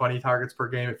short bunny targets per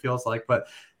game, it feels like. But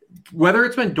whether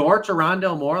it's been Dortch or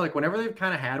Rondale Moore, whenever they've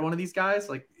kind of had one of these guys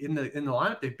in the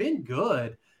lineup, they've been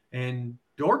good. And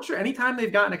Dortch, anytime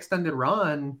they've got an extended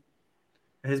run,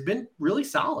 has been really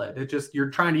solid. It just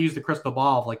you're trying to use the crystal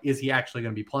ball of is he actually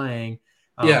going to be playing?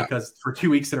 Because for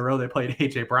 2 weeks in a row they played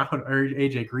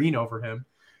AJ Green over him.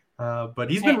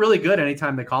 But he's been really good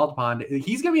anytime they called upon.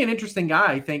 He's going to be an interesting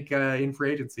guy, I think, in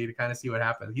free agency to kind of see what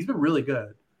happens. He's been really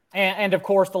good. And of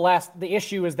course, the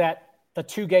issue is that the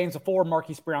 2 games before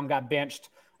Marquise Brown got benched,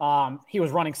 he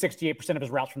was running 68% of his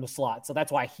routes from the slot. So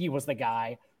that's why he was the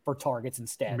guy for targets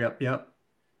instead. Yep.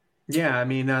 Yeah, I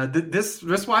mean, this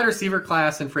wide receiver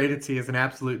class in free agency is an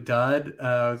absolute dud.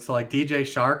 So DJ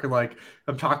Shark and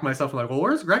I'm talking to myself,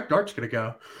 where's Greg Dortch going to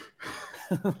go?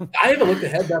 I haven't looked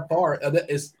ahead that far.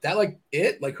 Is that like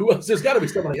it? Like who else? There's got to be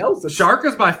somebody else. Shark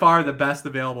is by far the best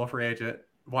available free agent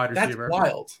wide receiver. That's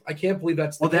wild. I can't believe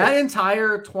that's the case. That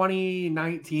entire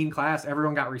 2019 class,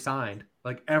 everyone got re-signed.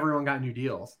 Like everyone got new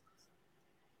deals.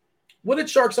 What did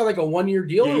Shark sign, like a 1-year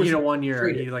deal? Yeah, he need a 1 year.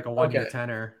 He need like a 1-year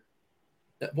tenor.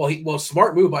 Well,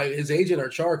 smart move by his agent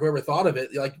or Shark, whoever thought of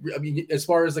it. Like, I mean, as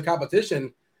far as the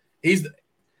competition,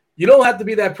 you don't have to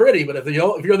be that pretty, but if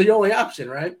you're the only option,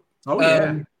 right? Oh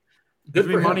yeah, good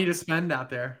for money to spend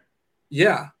out there.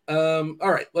 Yeah. All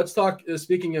right, let's talk.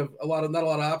 Speaking of not a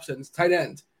lot of options, tight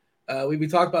end. We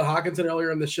talked about Hockenson earlier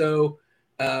in the show.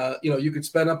 You could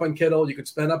spend up on Kittle, you could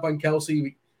spend up on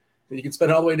Kelsey, you could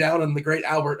spend all the way down on the great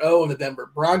Albert O and the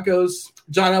Denver Broncos.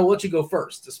 John, I will let you go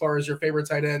first as far as your favorite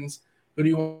tight ends. Who do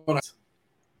you want to?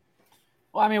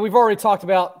 Well, I mean, we've already talked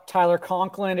about Tyler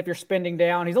Conklin. If you're spending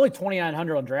down, he's only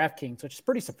 2,900 on DraftKings, which is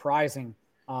pretty surprising.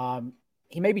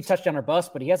 He may be touchdown or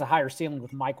bust, but he has a higher ceiling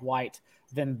with Mike White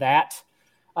than that.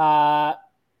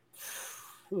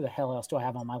 Who the hell else do I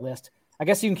have on my list? I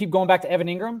guess you can keep going back to Evan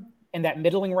Ingram in that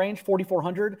middling range,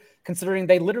 4,400, considering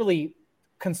they literally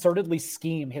concertedly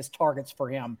scheme his targets for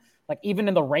him. Like even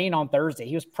in the rain on Thursday,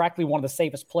 he was practically one of the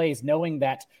safest plays, knowing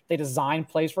that they designed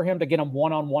plays for him to get him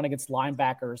one-on-one against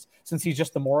linebackers since he's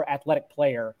just the more athletic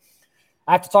player.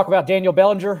 I have to talk about Daniel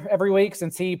Bellinger every week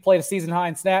since he played a season high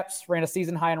in snaps, ran a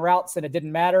season high in routes, and it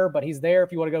didn't matter, but he's there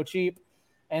if you want to go cheap.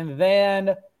 And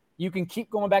then you can keep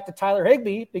going back to Tyler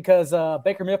Higbee because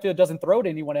Baker Mayfield doesn't throw to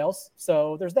anyone else.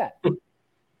 So there's that.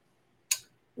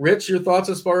 Rich, your thoughts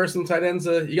as far as some tight ends?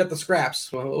 You got the scraps.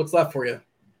 Well, what's left for you?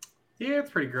 Yeah,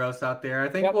 it's pretty gross out there. I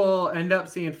think we'll end up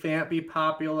seeing Fant be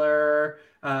popular.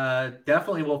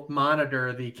 Definitely we'll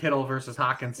monitor the Kittle versus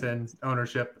Hockenson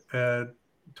ownership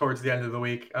towards the end of the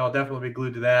week. I'll definitely be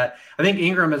glued to that. I think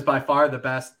Ingram is by far the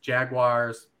best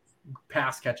Jaguars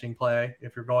pass catching play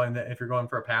if you're going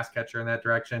for a pass catcher in that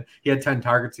direction. He had 10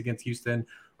 targets against Houston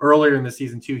earlier in the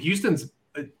season too. Houston's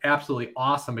absolutely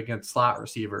awesome against slot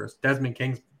receivers. Desmond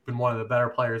King's been one of the better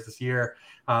players this year.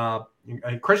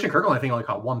 Christian Kirkland, I think, only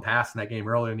caught one pass in that game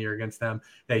earlier in the year against them.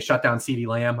 They shut down CeeDee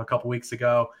Lamb a couple weeks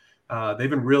ago. They've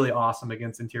been really awesome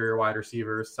against interior wide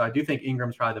receivers. So I do think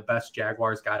Ingram's probably the best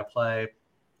Jaguars guy to play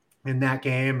in that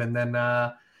game. And then,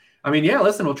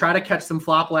 we'll try to catch some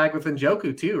flop lag with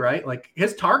Njoku too, right? Like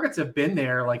his targets have been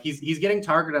there. Like he's getting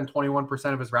targeted on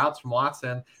 21% of his routes from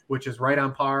Watson, which is right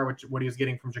on par with what he was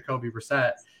getting from Jacoby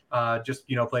Brissett.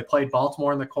 They played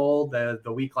Baltimore in the cold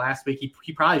the week last week.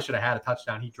 He probably should have had a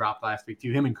touchdown. He dropped last week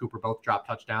too. Him and Cooper both dropped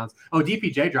touchdowns. Oh,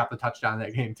 DPJ dropped a touchdown in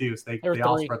that game too. So they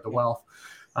all spread the wealth.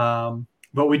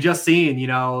 But we just seen,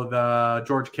 the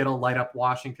George Kittle light up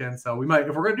Washington. So we might,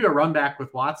 if we're going to do a run back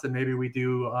with Watson, maybe we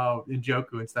do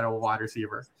Njoku instead of a wide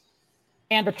receiver.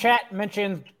 And the chat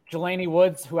mentioned Jelani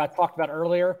Woods, who I talked about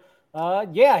earlier.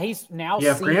 He's now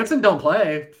if Granson don't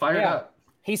play, fire it up.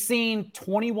 He's seen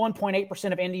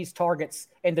 21.8% of Indy's targets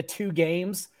in the 2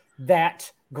 games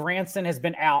that Granson has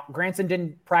been out. Granson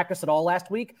didn't practice at all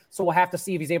last week, so we'll have to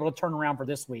see if he's able to turn around for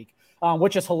this week,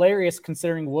 which is hilarious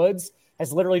considering Woods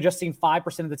has literally just seen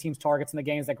 5% of the team's targets in the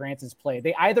games that Granson's played.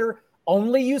 They either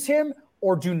only use him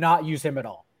or do not use him at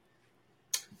all.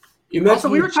 We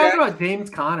were talking about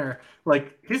James Conner.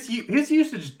 Like his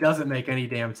usage doesn't make any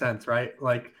damn sense, right?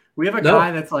 Like we have a guy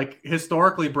that's like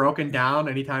historically broken down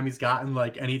anytime he's gotten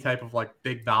like any type of like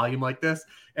big volume like this,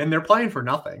 and they're playing for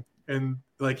nothing. And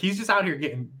like he's just out here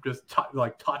getting just touch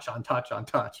on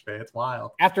touch, man. It's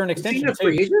wild. After an extension,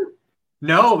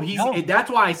 No, that's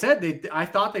why I said I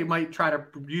thought they might try to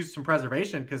use some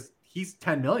preservation because he's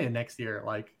 $10 million next year.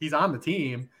 Like he's on the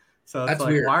team. So it's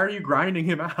weird. Why are you grinding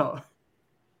him out?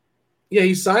 Yeah,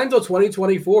 he signed till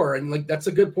 2024, and like that's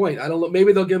a good point. I don't know.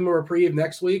 Maybe they'll give him a reprieve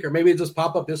next week, or maybe it just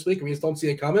pop up this week and we just don't see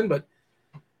it coming. But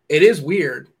it is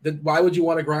weird that why would you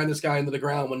want to grind this guy into the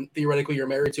ground when theoretically you're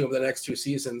married to him the next 2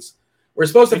 seasons? We're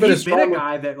supposed to finish. He's been a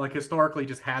guy that like historically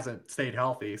just hasn't stayed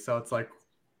healthy, so it's like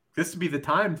this would be the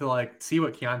time to like see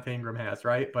what Keontae Ingram has,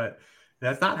 right? But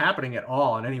that's not happening at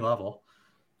all on any level.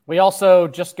 We also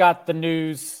just got the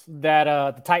news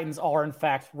that the Titans are in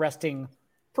fact resting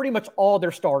pretty much all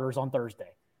their starters on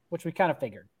Thursday, which we kind of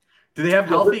figured. Do they have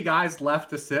healthy guys left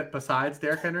to sit besides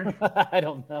Derrick Henry? I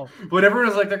don't know. When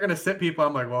everyone's like they're going to sit people,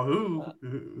 I'm like, well,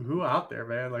 who out there,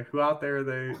 man? Like who out there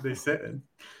are they sitting?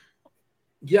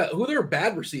 Yeah, who are their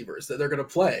bad receivers that they're going to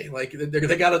play? Like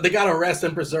they got to rest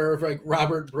and preserve like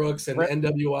Robert Brooks and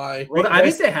NWI. Well, I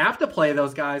think they have to play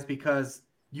those guys because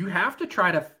you have to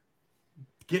try to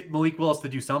get Malik Willis to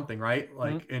do something, right?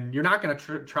 Like, and you're not going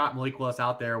to trot Malik Willis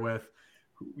out there with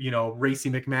Racy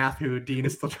McMath, who Dean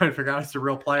is still trying to figure out is a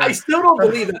real player. I still don't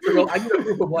believe that's real. I need a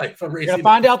proof of life from Racy. You're gonna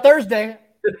find out Thursday.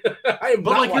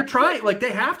 You're trying,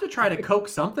 they have to try to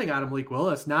coax something out of Malik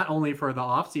Willis, not only for the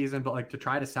offseason, but to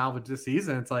try to salvage this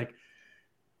season. It's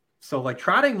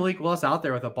trotting Malik Willis out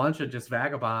there with a bunch of just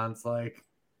vagabonds,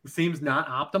 seems not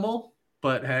optimal.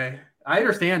 But hey, I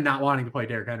understand not wanting to play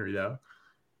Derrick Henry though.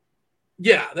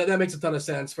 Yeah, that makes a ton of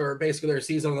sense for basically their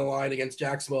season on the line against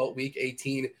Jacksonville, Week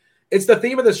 18. It's the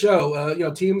theme of the show.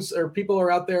 Teams or people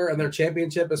are out there and their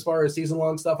championship as far as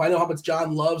season-long stuff. I know how much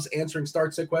John loves answering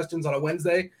start-sit questions on a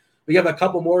Wednesday. We have a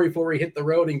couple more before we hit the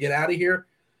road and get out of here.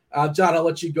 John, I'll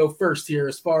let you go first here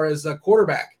as far as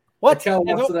quarterback. What? Kel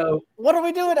wants to know. What are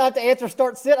we doing? I have to answer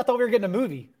start-sit? I thought we were getting a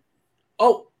movie.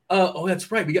 Oh, that's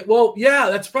right.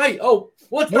 That's right. Oh,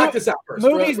 let's knock this out first.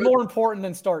 Movie's more important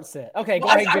than start-sit. Okay, go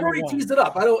ahead. I've already teased it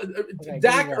up. I don't.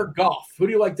 Dak or Goff? Who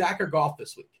do you like, Dak or Goff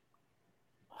this week?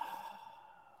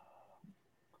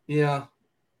 Yeah.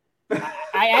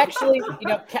 I actually,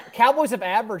 Cowboys have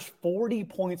averaged 40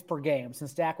 points per game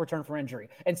since Dak returned from injury.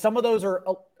 And some of those are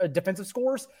defensive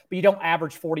scores, but you don't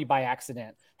average 40 by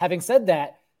accident. Having said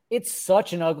that, it's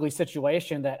such an ugly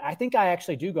situation that I think I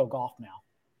actually do go Goff now.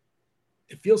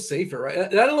 It feels safer, right?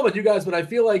 And I don't know about you guys, but I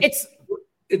feel like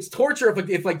it's torture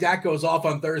if Dak goes off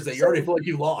on Thursday. You already feel like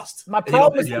you lost. My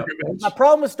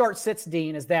problem with start-sits,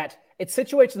 Dean, is that it's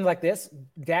situations like this,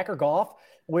 Dak or Goff,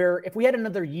 where if we had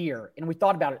another year and we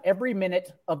thought about it every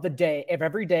minute of the day, of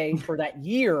every day for that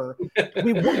year,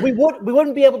 we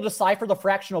wouldn't be able to decipher the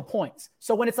fractional points.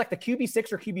 So when it's like the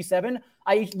QB6 or QB7,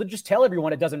 I just tell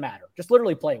everyone it doesn't matter. Just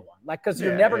literally play one, because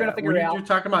you're never going to figure it out. You're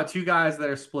talking about two guys that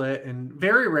are split, and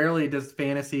very rarely does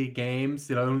fantasy games,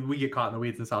 we get caught in the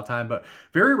weeds this all the time, but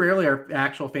very rarely are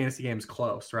actual fantasy games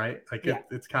close, right?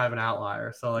 It's kind of an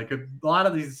outlier. So a lot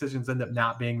of these decisions end up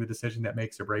not being the decision that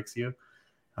makes or breaks you.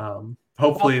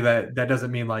 Hopefully that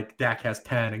doesn't mean Dak has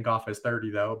 10 and Goff has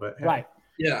 30 though, but right.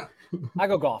 Yeah. I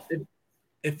go Goff.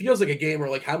 It feels like a game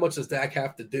where how much does Dak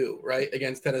have to do right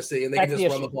against Tennessee, and they can just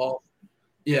run the ball.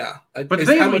 Yeah. But the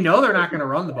thing is, we know they're not going to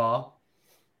run the ball.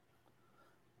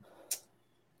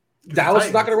 Dallas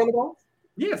is not going to run the ball?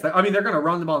 Yes. I mean, they're going to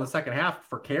run the ball in the second half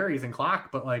for carries and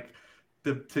clock, but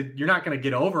you're not going to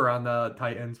get over on the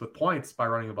Titans with points by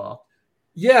running the ball.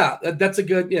 Yeah, that's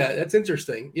that's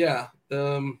interesting. Yeah.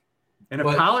 And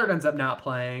if Pollard ends up not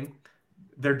playing,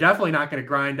 they're definitely not going to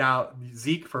grind out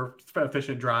Zeke for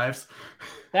efficient drives.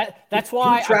 That's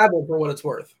why travel for what it's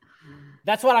worth.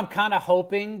 That's what I'm kind of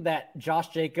hoping, that Josh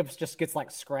Jacobs just gets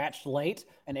scratched late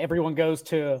and everyone goes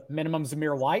to minimum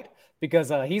Zamir White,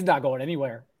 because he's not going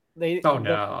anywhere. The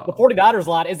 49ers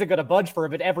lot isn't going to budge for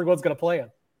him, but everyone's going to play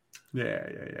him. Yeah.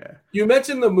 You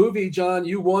mentioned the movie, John.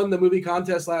 You won the movie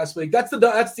contest last week.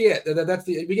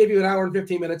 We gave you an hour and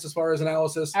 15 minutes as far as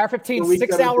analysis. Hour 15,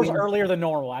 6 hours earlier than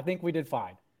normal. I think we did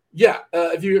fine. Yeah.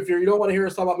 If you don't want to hear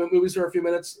us talk about movies for a few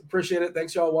minutes, appreciate it.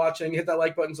 Thanks y'all watching. Hit that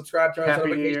like button, subscribe, turn on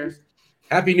notifications.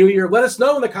 Happy New Year. Let us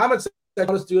know in the comments that you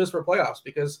want us to do this for playoffs,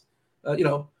 because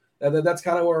that's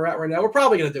kind of where we're at right now. We're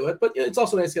probably going to do it, but it's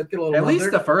also nice to get a little. At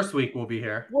least the first week we'll be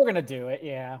here. We're going to do it.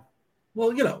 Yeah.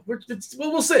 Well,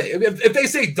 we'll see. If they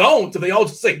say don't, if they all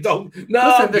just say don't. No,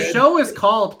 listen, the show is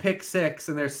called Pick Six,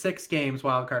 and there's 6 games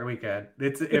Wild Card Weekend.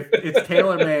 It's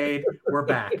tailor made. We're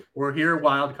back. We're here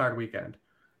Wild Card Weekend.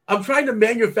 I'm trying to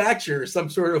manufacture some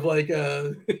sort of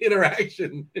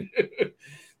interaction.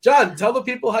 John, tell the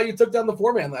people how you took down the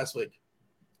 4-man last week.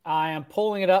 I am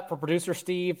pulling it up for producer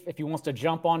Steve if he wants to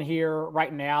jump on here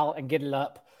right now and get it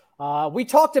up. We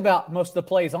talked about most of the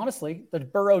plays, honestly. The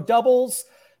Burrow doubles.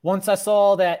 Once I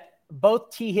saw that both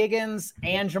T. Higgins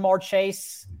and Jamar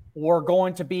Chase were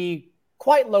going to be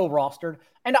quite low rostered,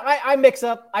 and I mix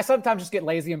up. I sometimes just get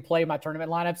lazy and play my tournament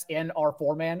lineups in our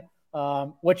 4-man,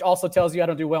 which also tells you I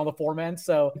don't do well in the 4-man,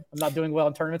 so I'm not doing well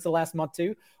in tournaments the last month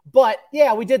too. But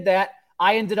yeah, we did that.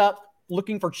 I ended up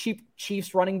looking for cheap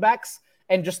Chiefs running backs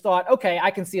and just thought, okay, I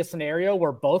can see a scenario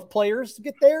where both players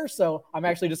get there, so I'm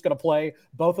actually just going to play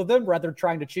both of them rather than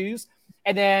trying to choose.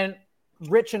 And then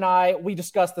Rich and we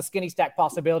discussed the skinny stack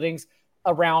possibilities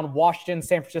around Washington,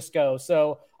 San Francisco.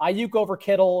 So Ayuk over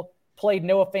Kittle, played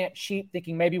Noah Fant cheap,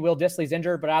 thinking maybe Will Dissly's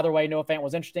injured, but either way, Noah Fant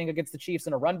was interesting against the Chiefs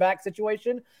in a run back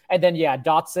situation. And then,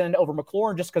 Dotson over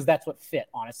McLaurin, just because that's what fit,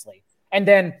 honestly. And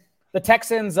then the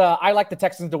Texans, I like the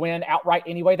Texans to win outright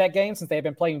anyway that game, since they've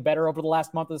been playing better over the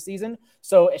last month of the season.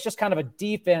 So it's just kind of a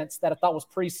defense that I thought was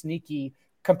pretty sneaky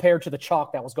compared to the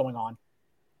chalk that was going on.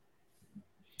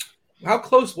 How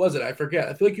close was it? I forget.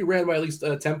 I feel like you ran by at least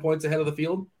 10 points ahead of the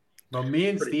field. Well, me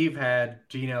and Steve had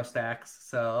Geno stacks,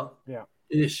 so yeah.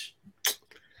 Ish.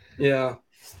 Yeah.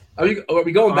 Are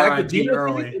we going back to Geno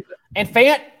early? And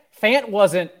Fant Fant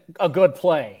wasn't a good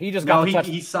play. He just got the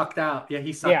touchdown. He sucked out. Yeah,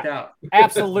 he sucked out.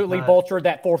 Absolutely vultured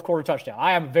that fourth quarter touchdown.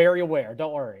 I am very aware.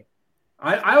 Don't worry.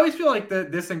 I always feel like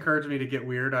this encouraged me to get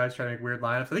weird. I was trying to make weird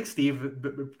lineups. I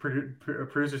think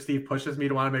producer Steve pushes me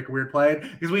to want to make a weird play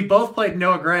because we both played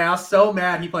Noah Gray. I was so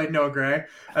mad he played Noah Gray.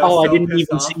 I didn't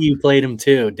even see you played him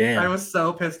too. Damn. I was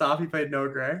so pissed off he played Noah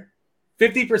Gray.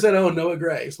 50% own Noah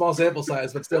Gray. Small sample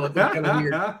size, but still, it's kind of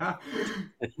weird.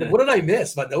 What did I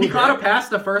miss? But he caught a pass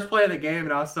the first play of the game,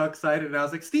 and I was so excited. And I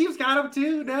was like, "Steve's got him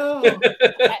too." No,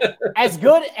 as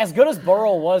good as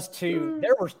Burrow was too.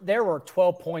 There were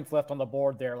 12 points left on the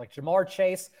board there. Like Jamar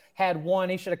Chase had one.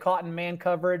 He should have caught in man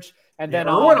coverage, and then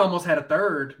Irwin almost had a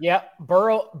third. Yeah,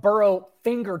 Burrow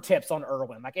fingertips on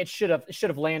Irwin. Like it should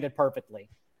have landed perfectly.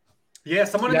 Yeah,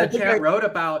 someone in the chat wrote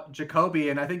about Jacoby,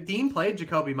 and I think Dean played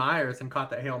Jacoby Myers and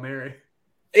caught that Hail Mary.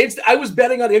 I was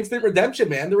betting on instant redemption,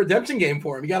 man. The redemption game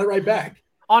for him. He got it right back.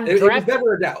 It was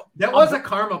never a doubt. That was a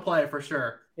karma play for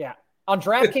sure. Yeah. On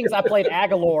DraftKings, I played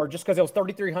Aguilar just because it was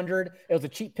 3,300. It was a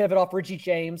cheap pivot off Richie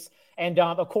James. And,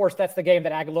 of course, that's the game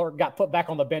that Aguilar got put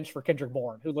back on the bench for Kendrick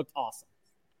Bourne, who looked awesome.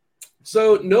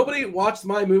 So nobody watched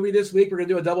my movie this week. We're going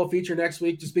to do a double feature next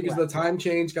week just because of the time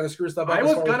change. Got to screw stuff up. I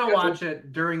was going to watch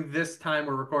it during this time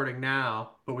we're recording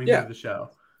now, but we moved the show.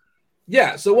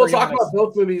 Yeah, so we'll talk about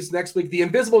both movies next week. The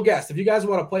Invisible Guest. If you guys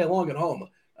want to play along at home,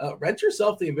 rent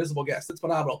yourself The Invisible Guest. It's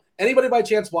phenomenal. Anybody by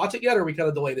chance watch it yet, or we kind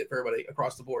of delayed it for everybody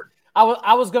across the board?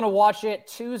 I was going to watch it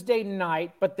Tuesday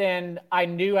night, but then I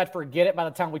knew I'd forget it by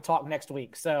the time we talk next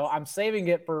week. So I'm saving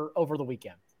it for over the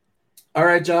weekend. All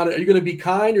right, John, are you going to be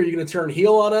kind or are you going to turn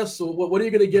heel on us? So what are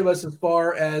you going to give us as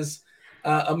far as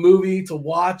a movie to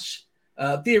watch?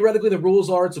 Theoretically, the rules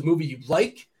are it's a movie you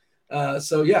like. Have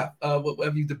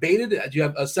you debated? Do you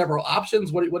have several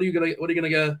options? What are you going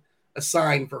to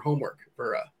assign for homework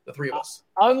for the three of us?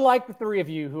 Unlike the three of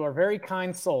you who are very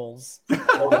kind souls,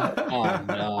 oh,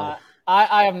 no.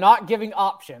 I am not giving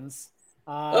options.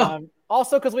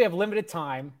 Also because we have limited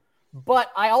time,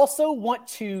 but I also want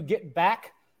to get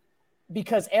back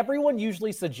because everyone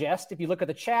usually suggests, if you look at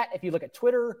the chat, if you look at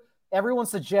Twitter, everyone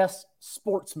suggests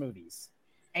sports movies.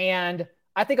 And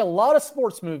I think a lot of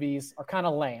sports movies are kind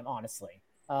of lame, honestly.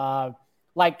 What's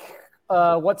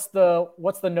the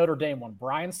Notre Dame one?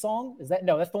 Brian's Song? Is that?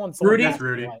 No, that's the one. Rudy.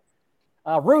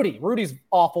 Rudy's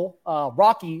awful.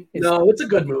 Rocky is. No, it's a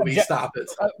good movie. Stop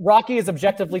it. Rocky is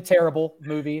objectively terrible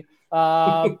movie.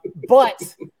 But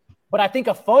I think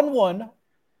a fun one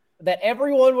that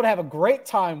everyone would have a great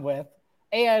time with.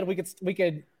 And we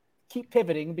could keep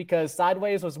pivoting because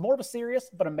Sideways was more of a serious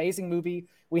but amazing movie.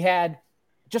 We had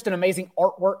just an amazing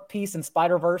artwork piece in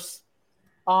Spider-Verse.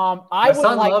 My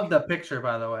son loved the picture,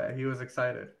 by the way. He was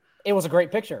excited. It was a great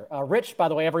picture. Rich, by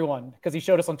the way, everyone, because he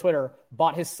showed us on Twitter,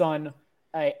 bought his son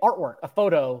a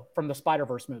photo from the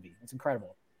Spider-Verse movie. It's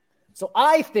incredible. So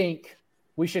I think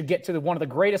we should get to one of the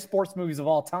greatest sports movies of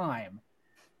all time.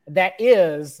 That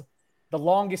is The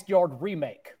Longest Yard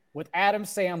remake. With Adam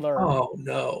Sandler, oh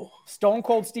no, Stone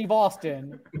Cold Steve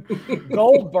Austin,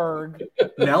 Goldberg,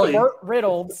 Nelly, Burt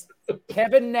Reynolds,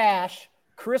 Kevin Nash,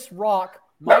 Chris Rock,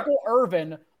 Michael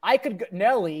Irvin.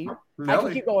 Nelly. I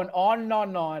can keep going on and on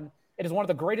and on. It is one of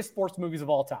the greatest sports movies of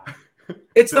all time.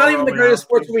 It's not even the greatest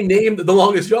sports movie named The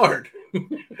Longest Yard.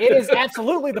 It is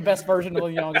absolutely the best version of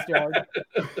The Longest Yard,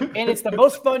 and it's the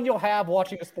most fun you'll have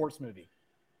watching a sports movie.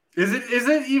 Is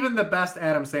it even the best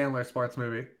Adam Sandler sports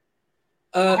movie?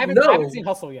 I haven't seen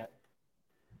Hustle yet.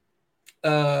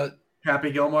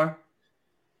 Happy Gilmore.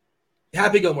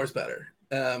 Happy Gilmore's better.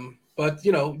 But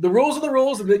the rules are the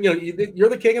rules, and then you're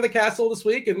the king of the castle this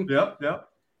week, and yep.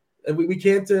 And we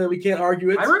can't argue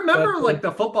it. I remember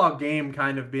the football game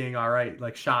kind of being all right,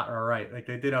 like shot all right, like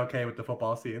they did okay with the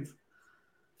football scenes.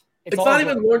 It's not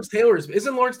even Lawrence Taylor's.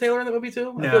 Isn't Lawrence Taylor in the movie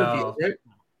too? No. I feel like he is,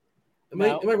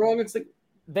 right? Am I wrong? It's like.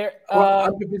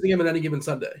 I'm confusing him on Any Given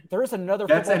Sunday. There is another.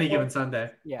 That's Any Given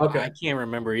Sunday. Yeah. Okay. I can't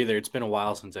remember either. It's been a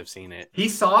while since I've seen it. He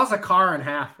saws a car in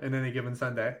half in Any Given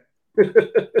Sunday. That's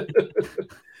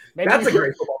a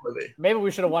great football movie. Maybe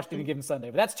we should have watched Any Given Sunday,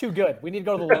 but that's too good. We need to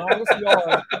go to The Longest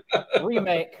Yard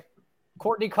remake.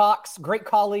 Courtney Cox, Great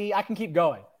Khali. I can keep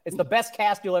going. It's the best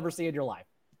cast you'll ever see in your life.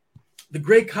 The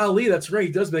Great Khali. That's right.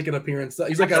 He does make an appearance.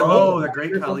 He's like the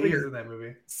Great Khali is in that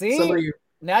movie. See.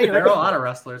 Now there are a lot of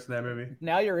wrestlers in that movie.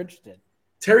 Now you're interested.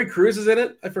 Terry Crews is in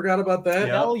it. I forgot about that. Yep.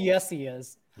 Hell yes, he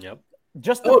is. Yep.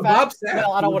 Just the fact, Bob Sapp.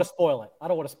 Well, I don't want to spoil it. I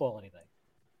don't want to spoil anything.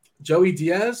 Joey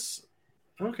Diaz.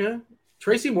 Okay.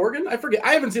 Tracy Morgan. I forget.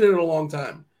 I haven't seen it in a long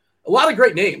time. A lot of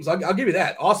great names. I'll give you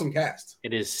that. Awesome cast.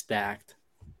 It is stacked.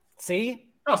 See?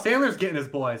 Oh, Sandler's getting his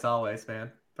boys always,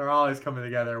 man. They're always coming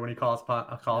together when he calls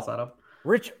on them.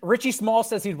 Richie Small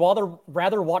says he'd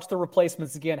rather watch The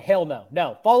Replacements again. Hell no.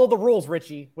 No. Follow the rules,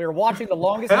 Richie. We were watching the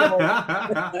longest game.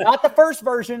 Not the first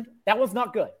version. That one's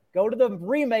not good. Go to the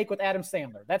remake with Adam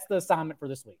Sandler. That's the assignment for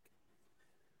this week.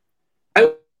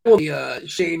 I will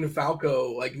Shane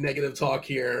Falco negative talk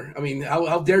here. I mean,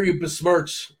 how dare you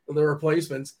besmirch The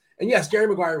Replacements? And yes, Jerry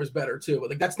Maguire was better too,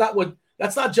 but that's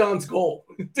not John's goal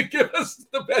to give us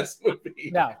the best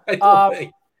movie. No. I don't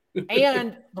think.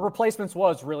 And The Replacements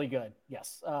was really good.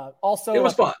 Yes. Also, it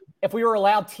was fun. If we were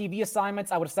allowed TV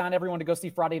assignments, I would assign everyone to go see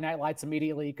Friday Night Lights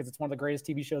immediately because it's one of the greatest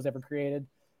TV shows ever created.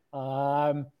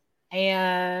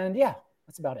 And yeah,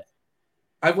 that's about it.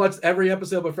 I've watched every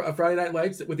episode of Friday Night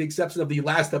Lights with the exception of the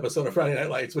last episode of Friday Night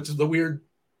Lights, which is the weird.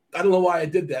 I don't know why I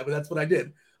did that, but that's what I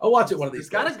did. I'll watch it one of these. It's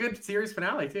got a good series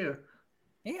finale too.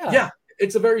 Yeah.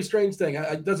 It's a very strange thing.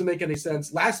 It doesn't make any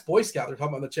sense. Last Boy Scout, they're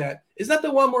talking about in the chat. Is that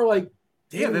the one where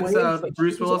that's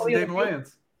Bruce Willis and David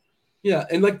Wayans. Yeah,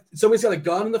 and somebody's got a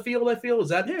gun in the field, I feel. Is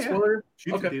that spoiler?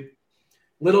 Yeah. Okay. Dude.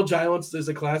 Little Giants is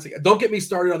a classic. Don't get me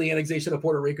started on the annexation of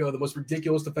Puerto Rico, the most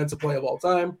ridiculous defensive play of all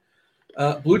time.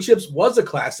 Blue Chips was a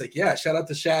classic. Yeah, shout out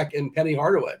to Shaq and Penny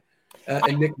Hardaway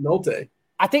and Nick Nolte.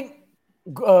 I think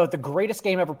the greatest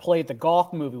game ever played, the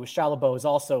golf movie with Shia LaBeouf, is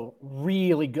also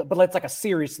really good, but it's like a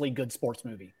seriously good sports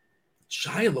movie.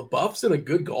 Shia LaBeouf's in a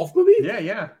good golf movie?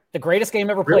 Yeah. The greatest game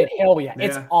ever played. Hell yeah.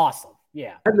 It's awesome.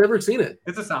 Yeah. I've never seen it.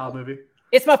 It's a solid movie.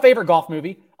 It's my favorite golf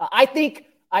movie. I think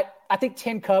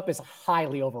Tin Cup is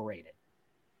highly overrated.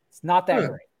 It's not that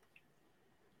great.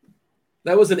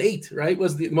 That was an 8, right?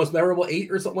 Was the most memorable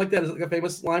 8 or something like that? Is it like a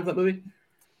famous line from that movie?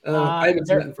 I haven't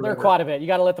seen that in forever. They're quite a bit. You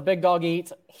got to let the big dog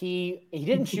eat. He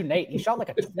didn't shoot an 8. He shot like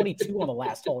a 22 on the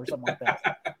last hole or something like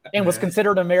that, and was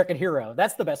considered an American hero.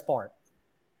 That's the best part.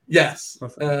 Yes.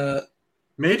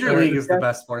 Major League is the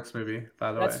best sports movie,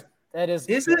 by the way. That is.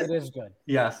 Is it? It is good.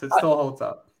 Yes, it still holds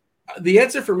up. The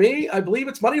answer for me, I believe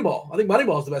it's Moneyball. I think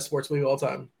Moneyball is the best sports movie of all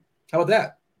time. How about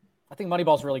that? I think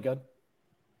Moneyball's really good.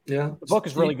 Yeah. The book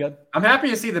is really good. I'm happy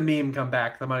to see the meme come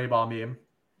back, the Moneyball meme.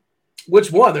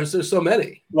 Which one? There's so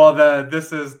many. Well,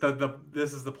 this is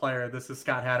the player. This is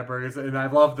Scott Hatteberg, and I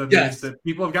love the memes. That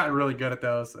people have gotten really good at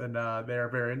those, and they are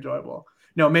very enjoyable.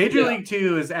 No, Major League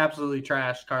 2 is absolutely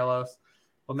trash. Carlos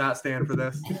will not stand for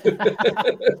this.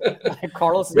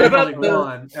 Carlos, Major League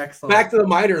 1, excellent. Back to the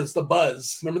minors, the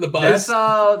Buzz. Remember the Buzz?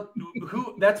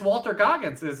 That's Walter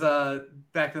Goggins. Is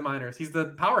back to the minors. He's the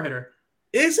power hitter.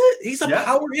 Is it? He's a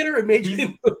power hitter in Major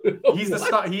League. He's the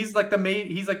star. He's like the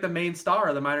main star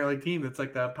of the minor league team. That's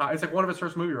like it's like one of his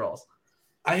first movie roles.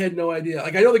 I had no idea.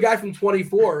 I know the guy from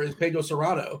 24 is Pedro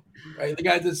Serrano, right? The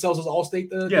guy that sells his Allstate.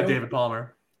 David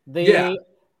Palmer. The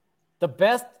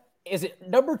best is it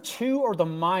number 2 or the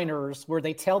minors where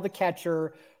they tell the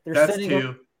catcher they're sending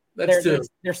him to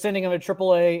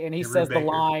AAA and he says the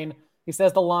line. He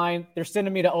says the line. They're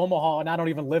sending me to Omaha and I don't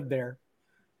even live there.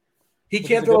 He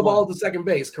can't throw a ball to second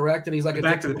base, correct? And he's like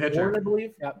back to the pitcher, I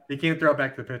believe. Yep. He can't throw it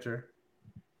back to the pitcher.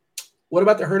 What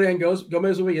about the Hernan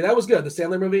Gomez movie? Yeah, that was good. The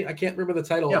Sandler movie. I can't remember the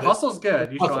title. Yeah, Hustle's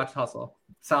good. You should watch Hustle.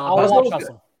 I'll watch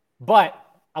Hustle, but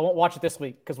I won't watch it this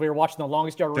week because we were watching The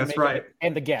Longest Yard remake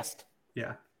and The Guest.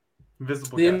 Yeah,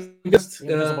 Invisible Guest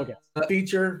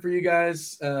feature for you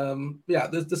guys.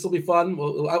 This will be fun.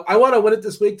 I want to win it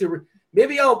this week.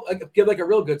 Maybe I'll give a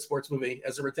real good sports movie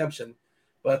as a redemption.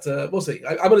 But we'll see.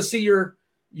 I'm going to see your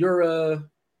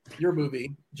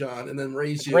movie, John, and then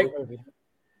raise you. Great movie.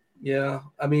 Yeah,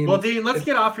 I mean. Well, Dean, let's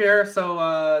get off here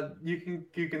so you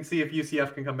can see if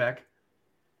UCF can come back.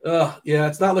 Yeah,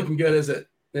 it's not looking good, is it?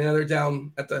 Yeah, they're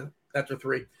down after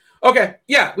 3. Okay,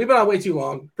 yeah, we've been on way too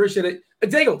long. Appreciate it.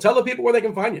 Daigle, tell the people where they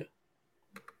can find you.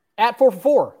 At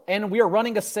 444, and we are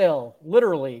running a sale.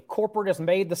 Literally, corporate has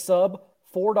made the sub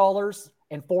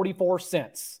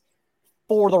 $4.44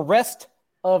 for the rest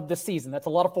of the season. That's a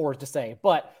lot of fours to say,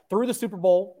 but through the Super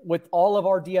Bowl with all of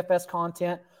our DFS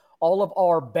content, all of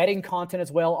our betting content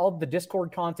as well, all of the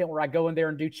Discord content where I go in there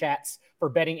and do chats for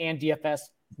betting and DFS,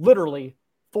 literally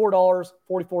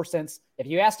 $4.44. If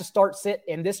you ask to start sit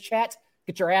in this chat,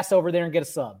 get your ass over there and get a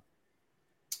sub.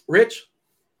 Rich?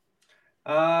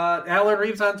 Alan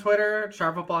Reeves on Twitter,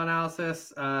 Sharp Football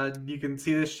Analysis. You can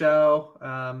see this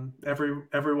show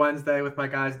every Wednesday with my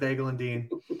guys Daigle and Dean.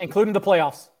 Including the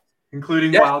playoffs.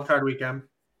 Including Wild Card Weekend.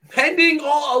 Pending a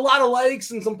lot of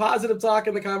likes and some positive talk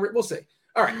in the conversation. We'll see.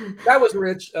 All right. That was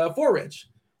Rich. For Rich.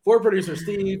 For producer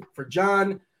Steve. For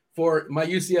John. For my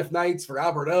UCF Knights. For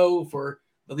Alberto. For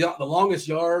the longest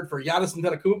yard. For Giannis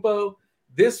Antetokounmpo.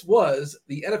 This was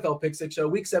the NFL Pick 6 Show,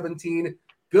 Week 17.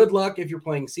 Good luck if you're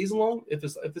playing season long. If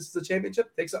this is a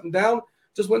championship, take something down.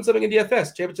 Just win something in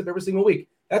DFS. Championship every single week.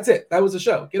 That's it. That was the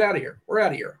show. Get out of here. We're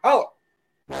out of here. Holla.